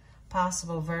 okay?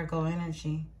 Possible Virgo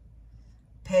energy.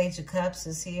 Page of Cups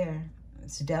is here.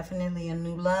 It's definitely a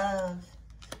new love.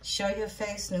 Show your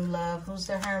face, new love. Who's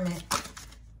the Hermit?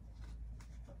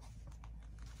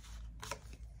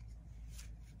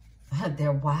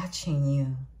 They're watching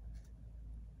you.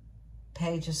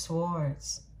 Page of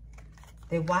Swords.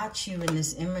 They watch you in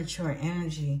this immature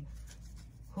energy.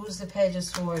 Who's the Page of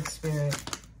Swords, Spirit?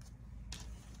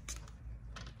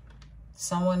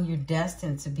 Someone you're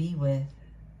destined to be with.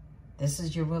 This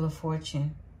is your Wheel of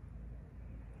Fortune.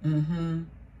 And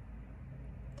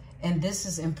this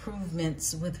is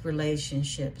improvements with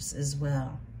relationships as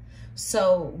well.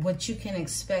 So what you can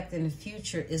expect in the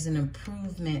future is an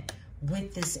improvement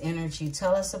with this energy.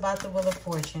 Tell us about the Wheel of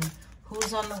Fortune.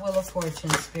 Who's on the Wheel of Fortune,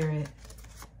 Spirit?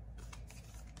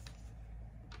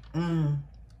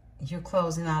 You're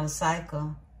closing out a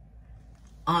cycle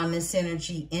on this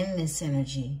energy, in this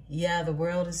energy. Yeah, the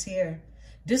world is here.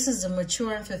 This is a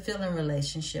mature and fulfilling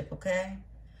relationship, okay?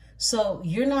 So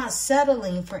you're not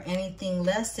settling for anything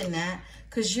less than that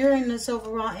because you're in this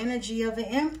overall energy of an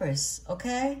Empress,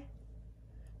 okay?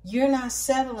 You're not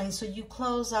settling, so you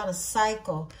close out a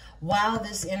cycle while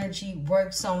this energy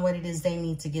works on what it is they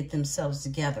need to get themselves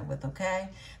together with, okay?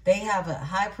 They have a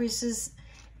High Priestess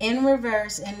in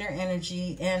reverse in their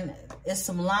energy, and it's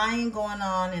some lying going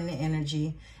on in the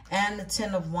energy, and the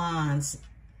Ten of Wands,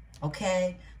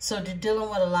 okay? So they're dealing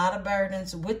with a lot of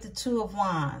burdens with the Two of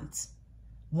Wands,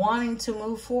 wanting to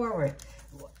move forward.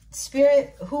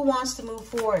 Spirit, who wants to move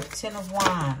forward? Ten of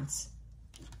Wands.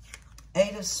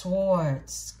 Eight of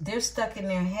Swords. They're stuck in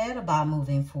their head about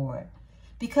moving forward.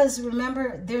 Because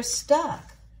remember, they're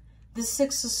stuck. The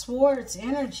Six of Swords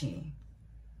energy.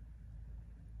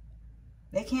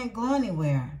 They can't go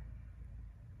anywhere.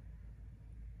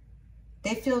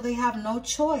 They feel they have no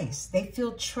choice. They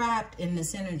feel trapped in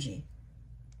this energy.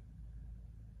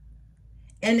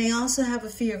 And they also have a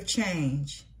fear of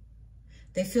change.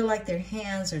 They feel like their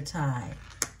hands are tied.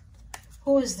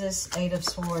 Who is this Eight of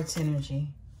Swords energy?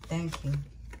 Thank you.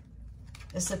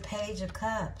 It's a Page of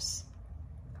Cups.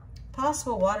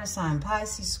 Possible water sign,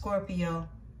 Pisces, Scorpio,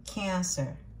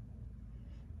 Cancer.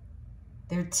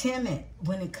 They're timid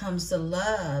when it comes to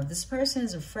love. This person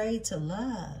is afraid to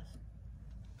love.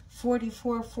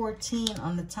 4414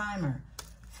 on the timer.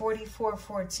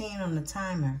 4414 on the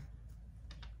timer.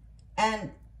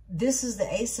 And this is the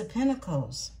Ace of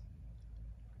Pentacles.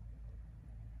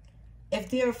 If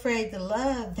they're afraid to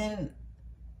love, then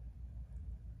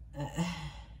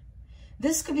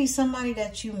this could be somebody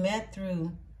that you met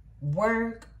through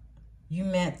work, you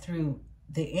met through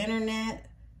the internet,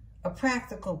 a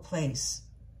practical place,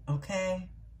 okay?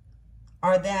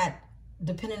 Or that,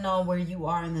 depending on where you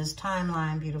are in this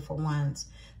timeline, beautiful ones,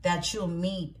 that you'll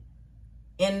meet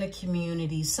in the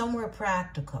community, somewhere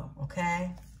practical,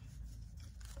 okay?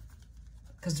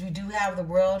 Because we do have the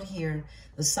world here.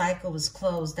 The cycle was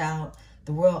closed out.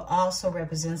 The world also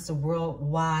represents the World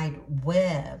Wide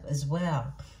Web as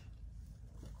well.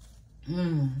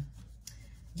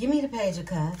 Give me the Page of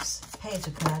Cups. Page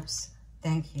of Cups.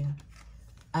 Thank you.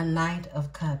 A Knight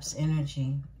of Cups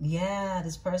energy. Yeah,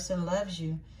 this person loves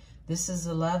you. This is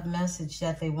a love message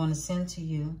that they want to send to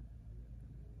you.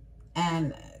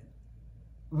 And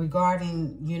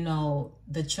regarding, you know,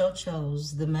 the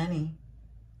chochos, the money,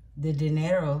 the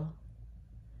dinero,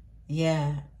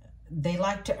 yeah, they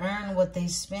like to earn what they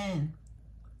spend.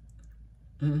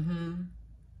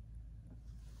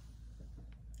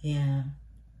 Yeah.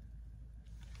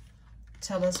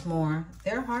 Tell us more.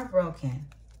 They're heartbroken,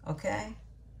 okay?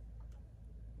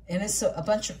 And it's a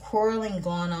bunch of quarreling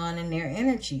going on in their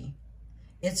energy.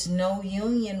 It's no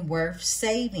union worth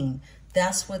saving.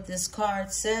 That's what this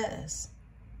card says.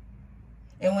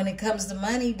 And when it comes to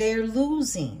money, they're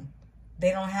losing.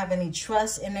 They don't have any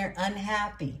trust and they're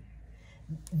unhappy.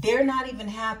 They're not even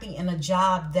happy in a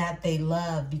job that they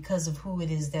love because of who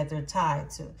it is that they're tied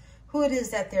to, who it is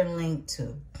that they're linked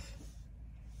to.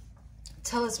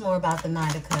 Tell us more about the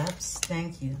Knight of Cups.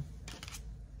 Thank you.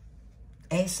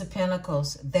 Ace of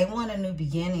Pentacles. They want a new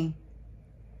beginning.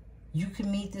 You can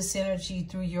meet this energy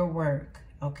through your work,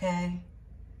 okay?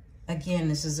 Again,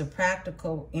 this is a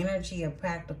practical energy, a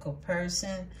practical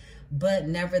person, but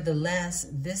nevertheless,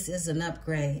 this is an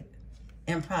upgrade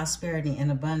in prosperity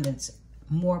and abundance.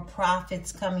 More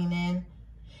profits coming in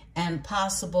and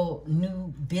possible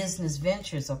new business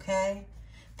ventures, okay?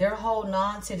 They're holding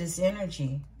on to this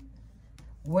energy.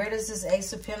 Where does this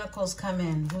Ace of Pentacles come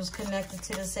in? Who's connected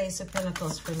to this Ace of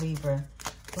Pentacles for Libra?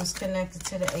 Who's connected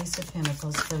to the Ace of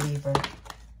Pentacles for Libra?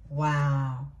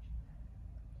 Wow.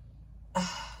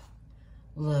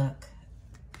 Look,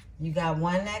 you got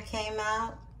one that came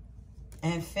out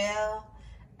and fell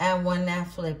and one that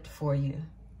flipped for you.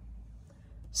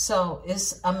 So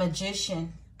it's a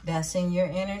magician that's in your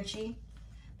energy.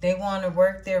 They want to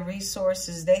work their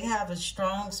resources. They have a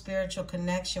strong spiritual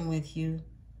connection with you.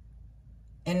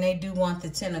 And they do want the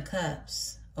 10 of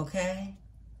Cups, okay?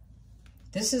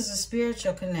 This is a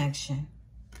spiritual connection.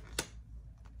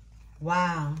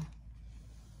 Wow.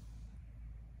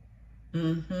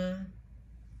 And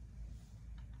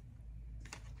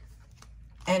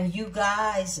you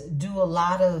guys do a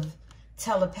lot of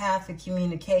telepathic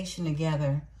communication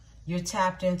together. You're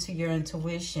tapped into your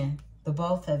intuition, the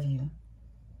both of you.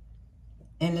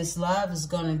 And this love is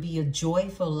going to be a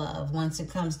joyful love. Once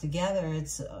it comes together,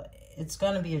 it's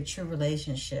going to be a true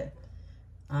relationship.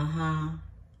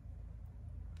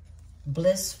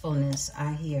 Blissfulness,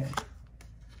 I hear.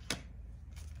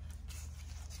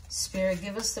 Spirit,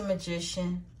 give us the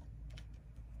Magician.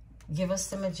 Give us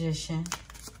the Magician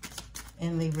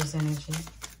in Libra's energy.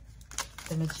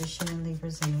 The Magician in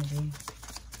Libra's energy.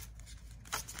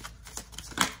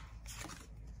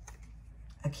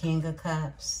 A King of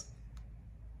Cups.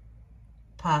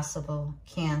 Possible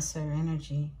Cancer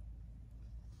energy.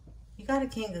 You got a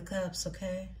King of Cups,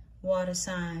 okay? Water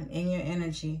sign in your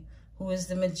energy, who is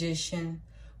the Magician,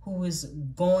 who is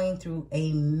going through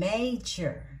a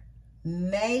major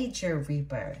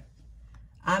rebirth.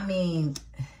 I mean,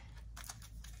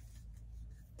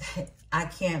 I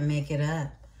can't make it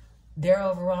up. Their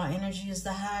overall energy is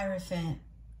the Hierophant.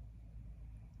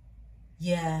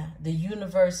 Yeah, the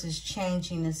universe is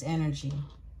changing this energy.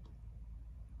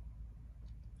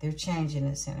 They're changing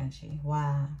this energy.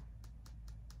 Wow.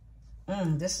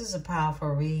 This is a powerful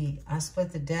read. I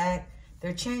split the deck.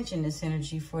 They're changing this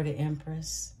energy for the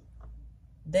Empress.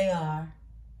 They are.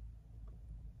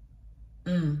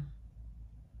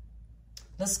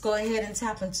 Let's go ahead and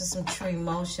tap into some true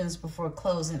emotions before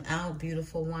closing out,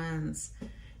 beautiful ones.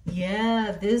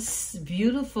 Yeah, this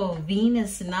beautiful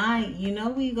Venus night. You know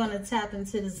we're going to tap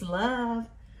into this love.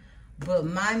 But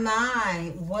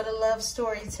my, what a love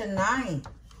story tonight.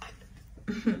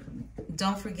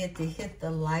 Don't forget to hit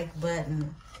the like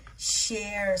button,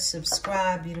 share,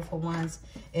 subscribe, beautiful ones.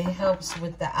 It helps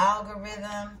with the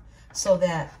algorithm so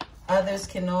that others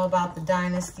can know about the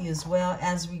dynasty as well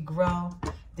as we grow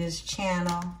this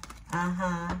channel.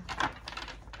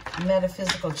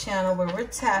 Metaphysical channel where we're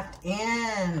tapped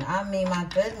in. I mean, my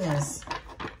goodness.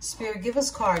 Spirit, give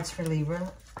us cards for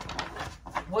Libra.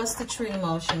 What's the true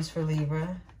emotions for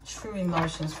Libra? True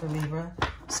emotions for Libra.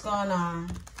 What's going on?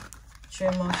 True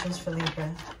emotions for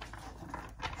Libra.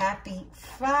 Happy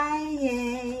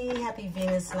Friday. Happy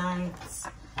Venus nights.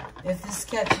 If this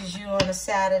catches you on a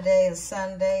Saturday, a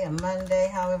Sunday, a Monday,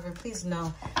 however, please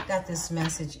know that this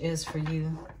message is for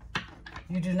you.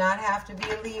 You do not have to be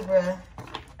a Libra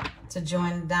to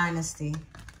join the dynasty.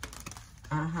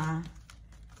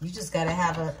 You just got to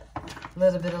have a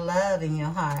little bit of love in your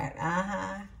heart.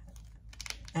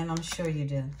 And I'm sure you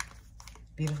do.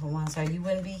 Beautiful ones. Or you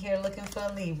wouldn't be here looking for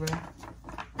a Libra.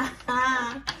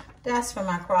 That's for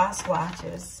my cross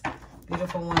watchers.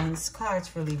 Beautiful ones. Cards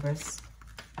for Libras.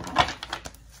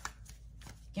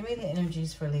 Give me the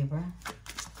energies for Libra.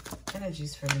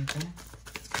 Energies for Libra.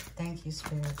 Thank you,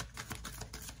 Spirit.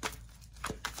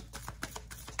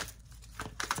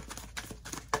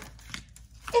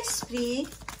 Esprit.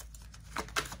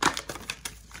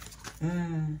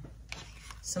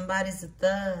 Somebody's a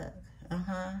thug.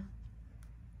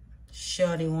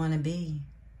 Shorty wanna be.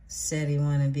 Said he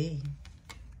wanna be.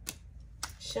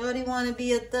 Shorty wanna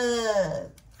be a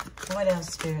thug. What else,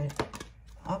 Spirit?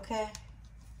 Okay.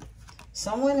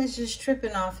 Someone is just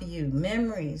tripping off of you.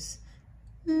 Memories.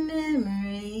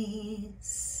 Memories.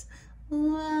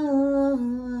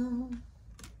 Whoa.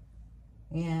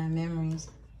 Yeah, memories.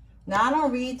 Now, I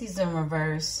don't read these in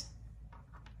reverse.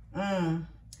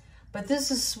 But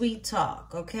this is sweet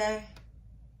talk, okay?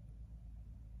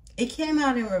 It came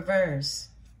out in reverse.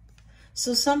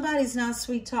 So somebody's not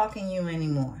sweet talking you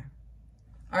anymore.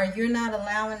 Or you're not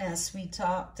allowing that sweet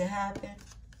talk to happen,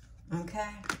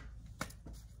 okay?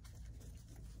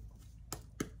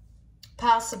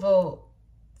 Possible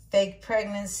fake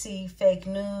pregnancy, fake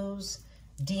news,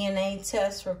 DNA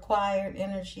test required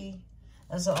energy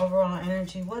as an overall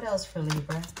energy. What else for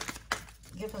Libra?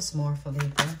 Give us more for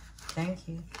Libra. Thank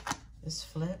you. It's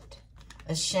flipped.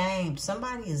 Ashamed.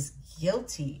 Somebody is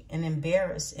guilty and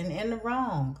embarrassed and in the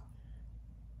wrong.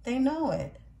 They know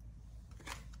it.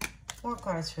 More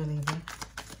cards for Libra.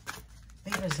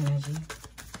 Libra's energy.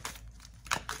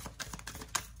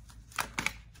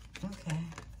 Okay.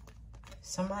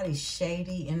 Somebody's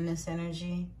shady in this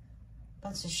energy.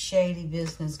 Bunch of shady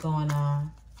business going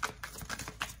on.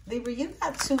 Libra, you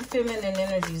got two feminine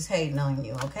energies hating on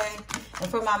you, okay? And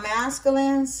for my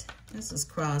masculines, this is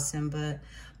crossing, but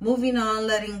moving on,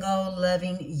 letting go,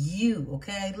 loving you,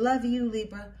 okay? Love you,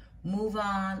 Libra. Move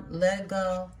on, let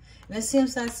go. And it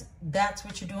seems like that's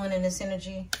what you're doing in this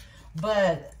energy.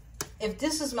 But if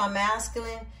this is my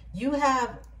masculine, you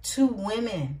have two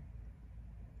women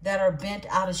that are bent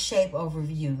out of shape over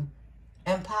you,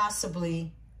 and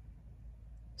possibly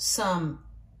some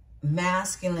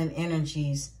masculine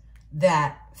energies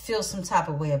that feel some type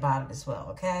of way about it as well,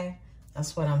 okay?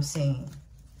 That's what I'm seeing.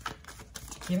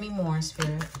 Give me more,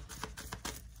 Spirit.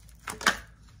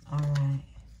 All right.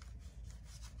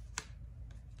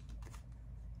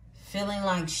 Feeling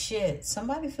like shit.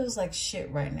 Somebody feels like shit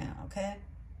right now, okay?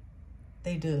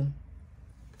 They do.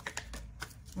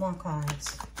 More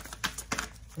cards.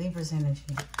 Libra's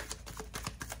energy.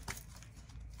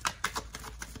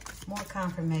 More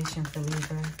confirmation for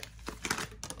Libra.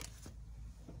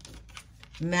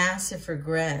 Massive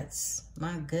regrets.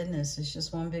 My goodness, it's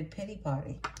just one big pity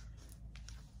party.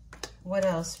 What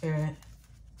else, Spirit?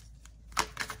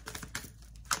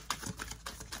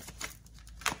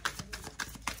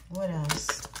 What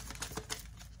else?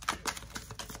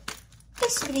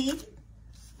 Esprit.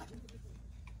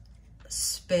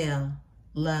 Spell.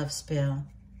 Love spell.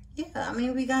 Yeah, I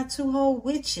mean, we got two whole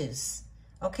witches.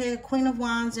 Okay, a Queen of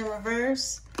Wands in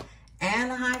reverse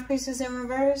and a High Priestess in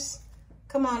reverse.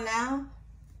 Come on now.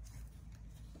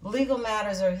 Legal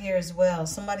matters are here as well.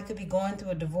 Somebody could be going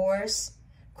through a divorce,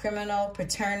 criminal,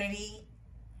 paternity,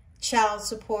 child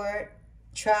support,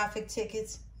 traffic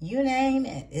tickets. You name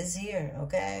it, it's here,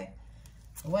 okay?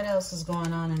 What else is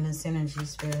going on in this energy,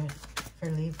 Spirit,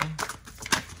 for Libra?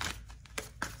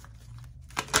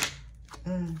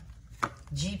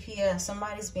 GPS,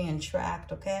 somebody's being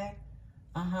tracked, okay?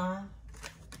 Now,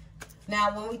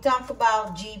 when we talk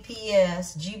about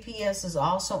GPS, GPS is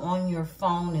also on your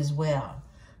phone as well.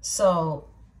 So,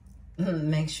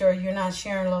 make sure you're not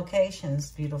sharing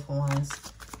locations, beautiful ones.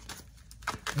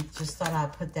 Just thought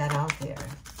I'd put that out there.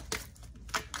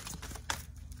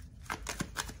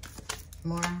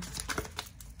 More.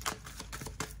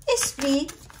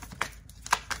 Esprit.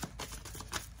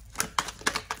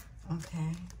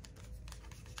 Okay.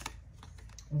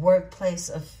 Workplace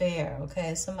affair,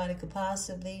 okay? Somebody could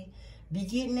possibly be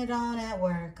getting it on at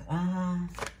work.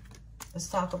 Let's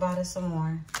talk about it some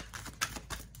more.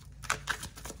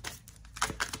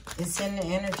 It's in the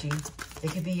energy.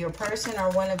 It could be your person or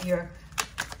one of your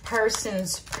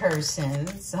persons,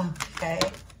 okay?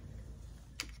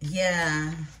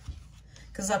 Yeah.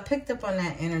 Because I picked up on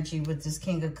that energy with this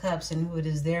King of Cups and who it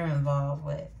is they're involved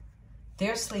with.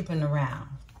 They're sleeping around.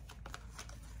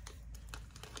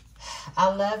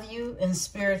 I love you and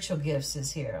spiritual gifts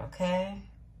is here, okay?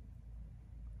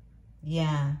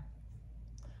 Yeah.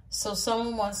 So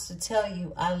someone wants to tell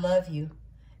you, I love you.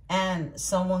 And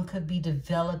someone could be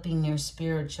developing their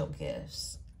spiritual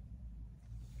gifts.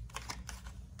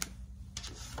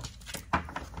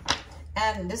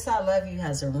 And this I love you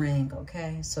has a ring,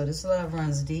 okay? So this love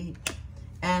runs deep.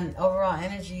 And overall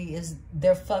energy is,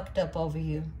 they're fucked up over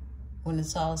you when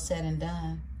it's all said and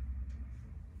done.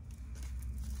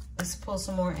 Let's pull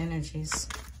some more energies.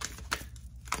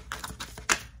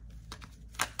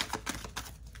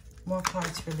 More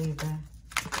cards for Libra.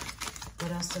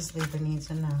 What else does Libra need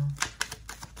to know?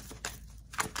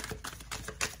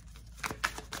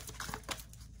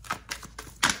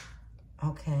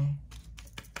 Okay.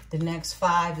 The next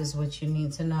 5 is what you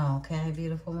need to know, okay,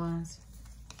 beautiful ones?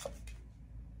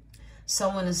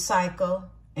 Someone is psycho,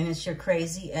 and it's your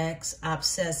crazy ex,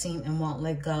 obsessing and won't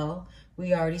let go.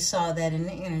 We already saw that in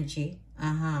the energy.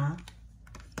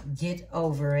 Get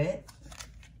over it.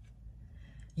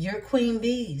 Your queen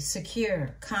bee,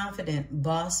 secure, confident,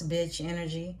 boss bitch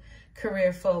energy,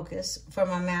 career focus. For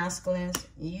my masculines,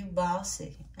 you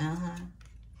bossy.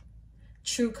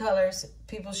 True colors,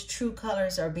 people's true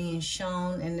colors are being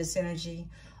shown in this energy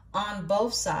on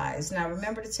both sides. Now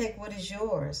remember to take what is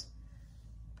yours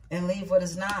and leave what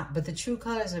is not, but the true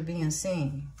colors are being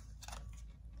seen.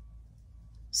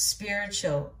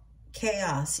 Spiritual,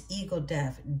 chaos, ego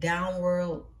death,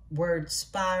 downward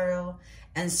spiral,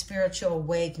 and spiritual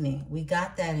awakening. We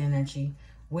got that energy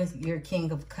with your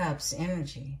King of Cups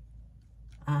energy.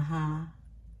 Wow.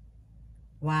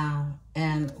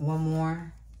 And one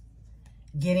more.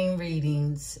 Getting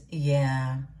readings.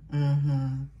 Yeah.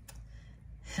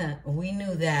 We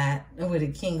knew that with a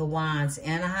King of Wands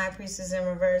and a High Priestess in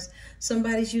reverse.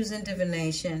 Somebody's using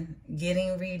divination.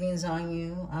 Getting readings on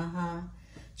you.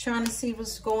 Trying to see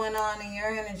what's going on in your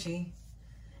energy.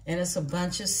 And it's a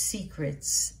bunch of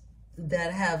secrets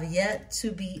that have yet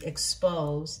to be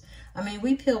exposed. I mean,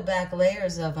 we peel back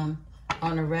layers of them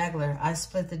on a regular. I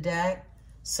split the deck.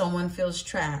 Someone feels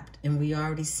trapped. And we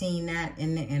already seen that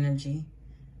in the energy.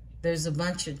 There's a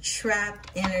bunch of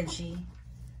trapped energy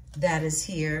that is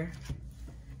here.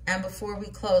 And before we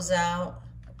close out,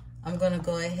 I'm going to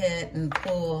go ahead and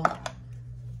pull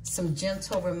some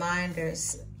gentle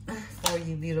reminders for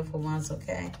you beautiful ones,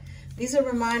 okay? These are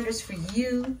reminders for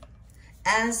you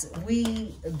as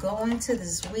we go into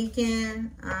this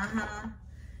weekend.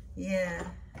 Yeah,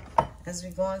 as we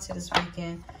go into this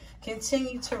weekend.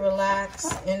 Continue to relax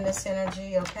in this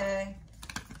energy, okay?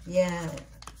 Yeah,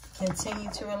 continue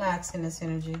to relax in this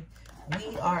energy.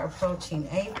 We are approaching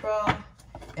April,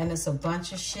 and it's a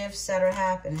bunch of shifts that are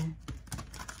happening.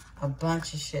 A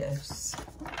bunch of shifts.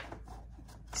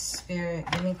 Spirit,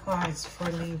 give me cards for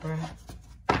Libra,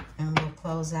 and we'll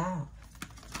close out.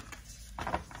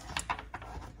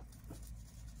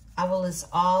 I will list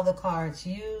all the cards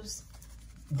used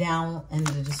down in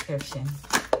the description.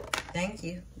 Thank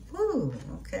you. Woo,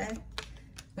 okay.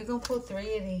 We're going to pull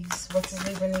 3 of these. What does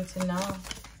Libra need to know?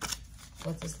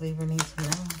 What does Libra need to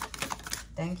know?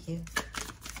 Thank you.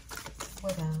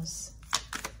 What else?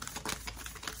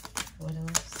 What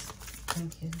else?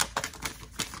 Thank you.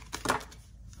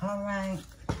 All right.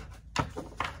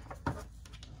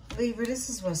 Libra, this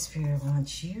is what Spirit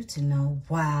wants you to know.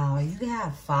 Wow, you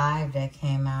have 5 that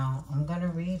came out. I'm going to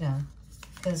read them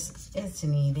because it's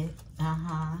needed.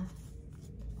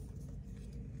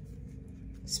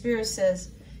 Spirit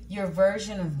says, your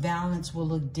version of balance will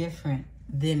look different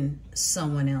than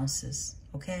someone else's,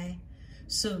 okay?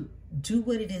 So do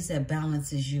what it is that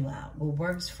balances you out. What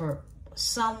works for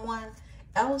someone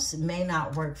else may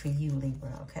not work for you,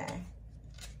 Libra, okay?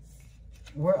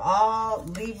 We're all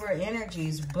Libra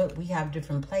energies, but we have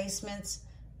different placements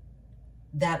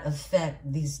that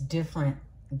affect these different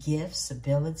gifts,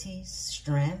 abilities,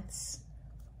 strengths.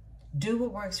 Do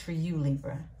what works for you,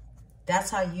 Libra. That's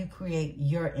how you create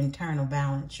your internal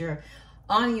balance. You're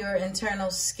on your internal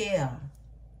scale.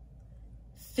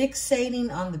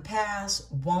 Fixating on the past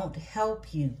won't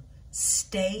help you.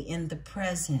 Stay in the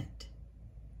present.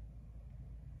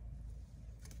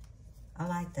 I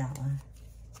like that one.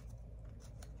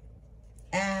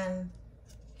 And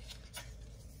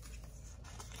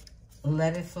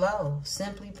let it flow.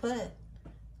 Simply put,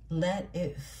 let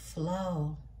it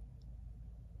flow.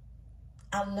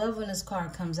 I love when this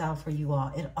card comes out for you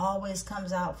all. It always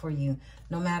comes out for you,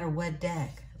 no matter what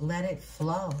deck. Let it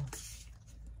flow.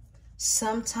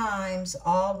 Sometimes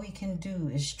all we can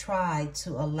do is try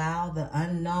to allow the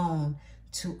unknown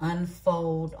to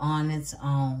unfold on its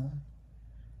own.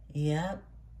 Yep.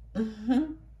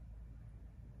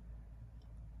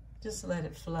 Just let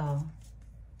it flow.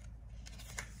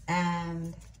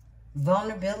 And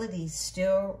vulnerability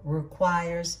still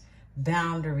requires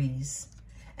boundaries.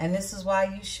 And this is why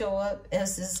you show up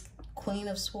as this Queen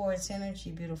of Swords energy,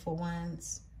 beautiful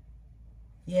ones.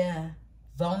 Yeah.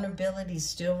 Vulnerability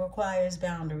still requires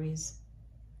boundaries.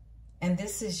 And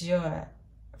this is your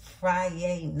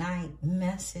Friday night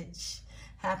message.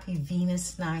 Happy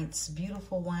Venus nights,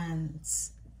 beautiful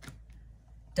ones.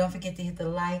 Don't forget to hit the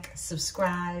like,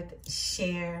 subscribe,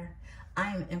 share.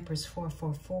 I am Empress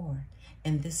 444,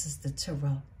 and this is the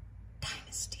Tarot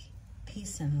Dynasty.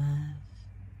 Peace and love.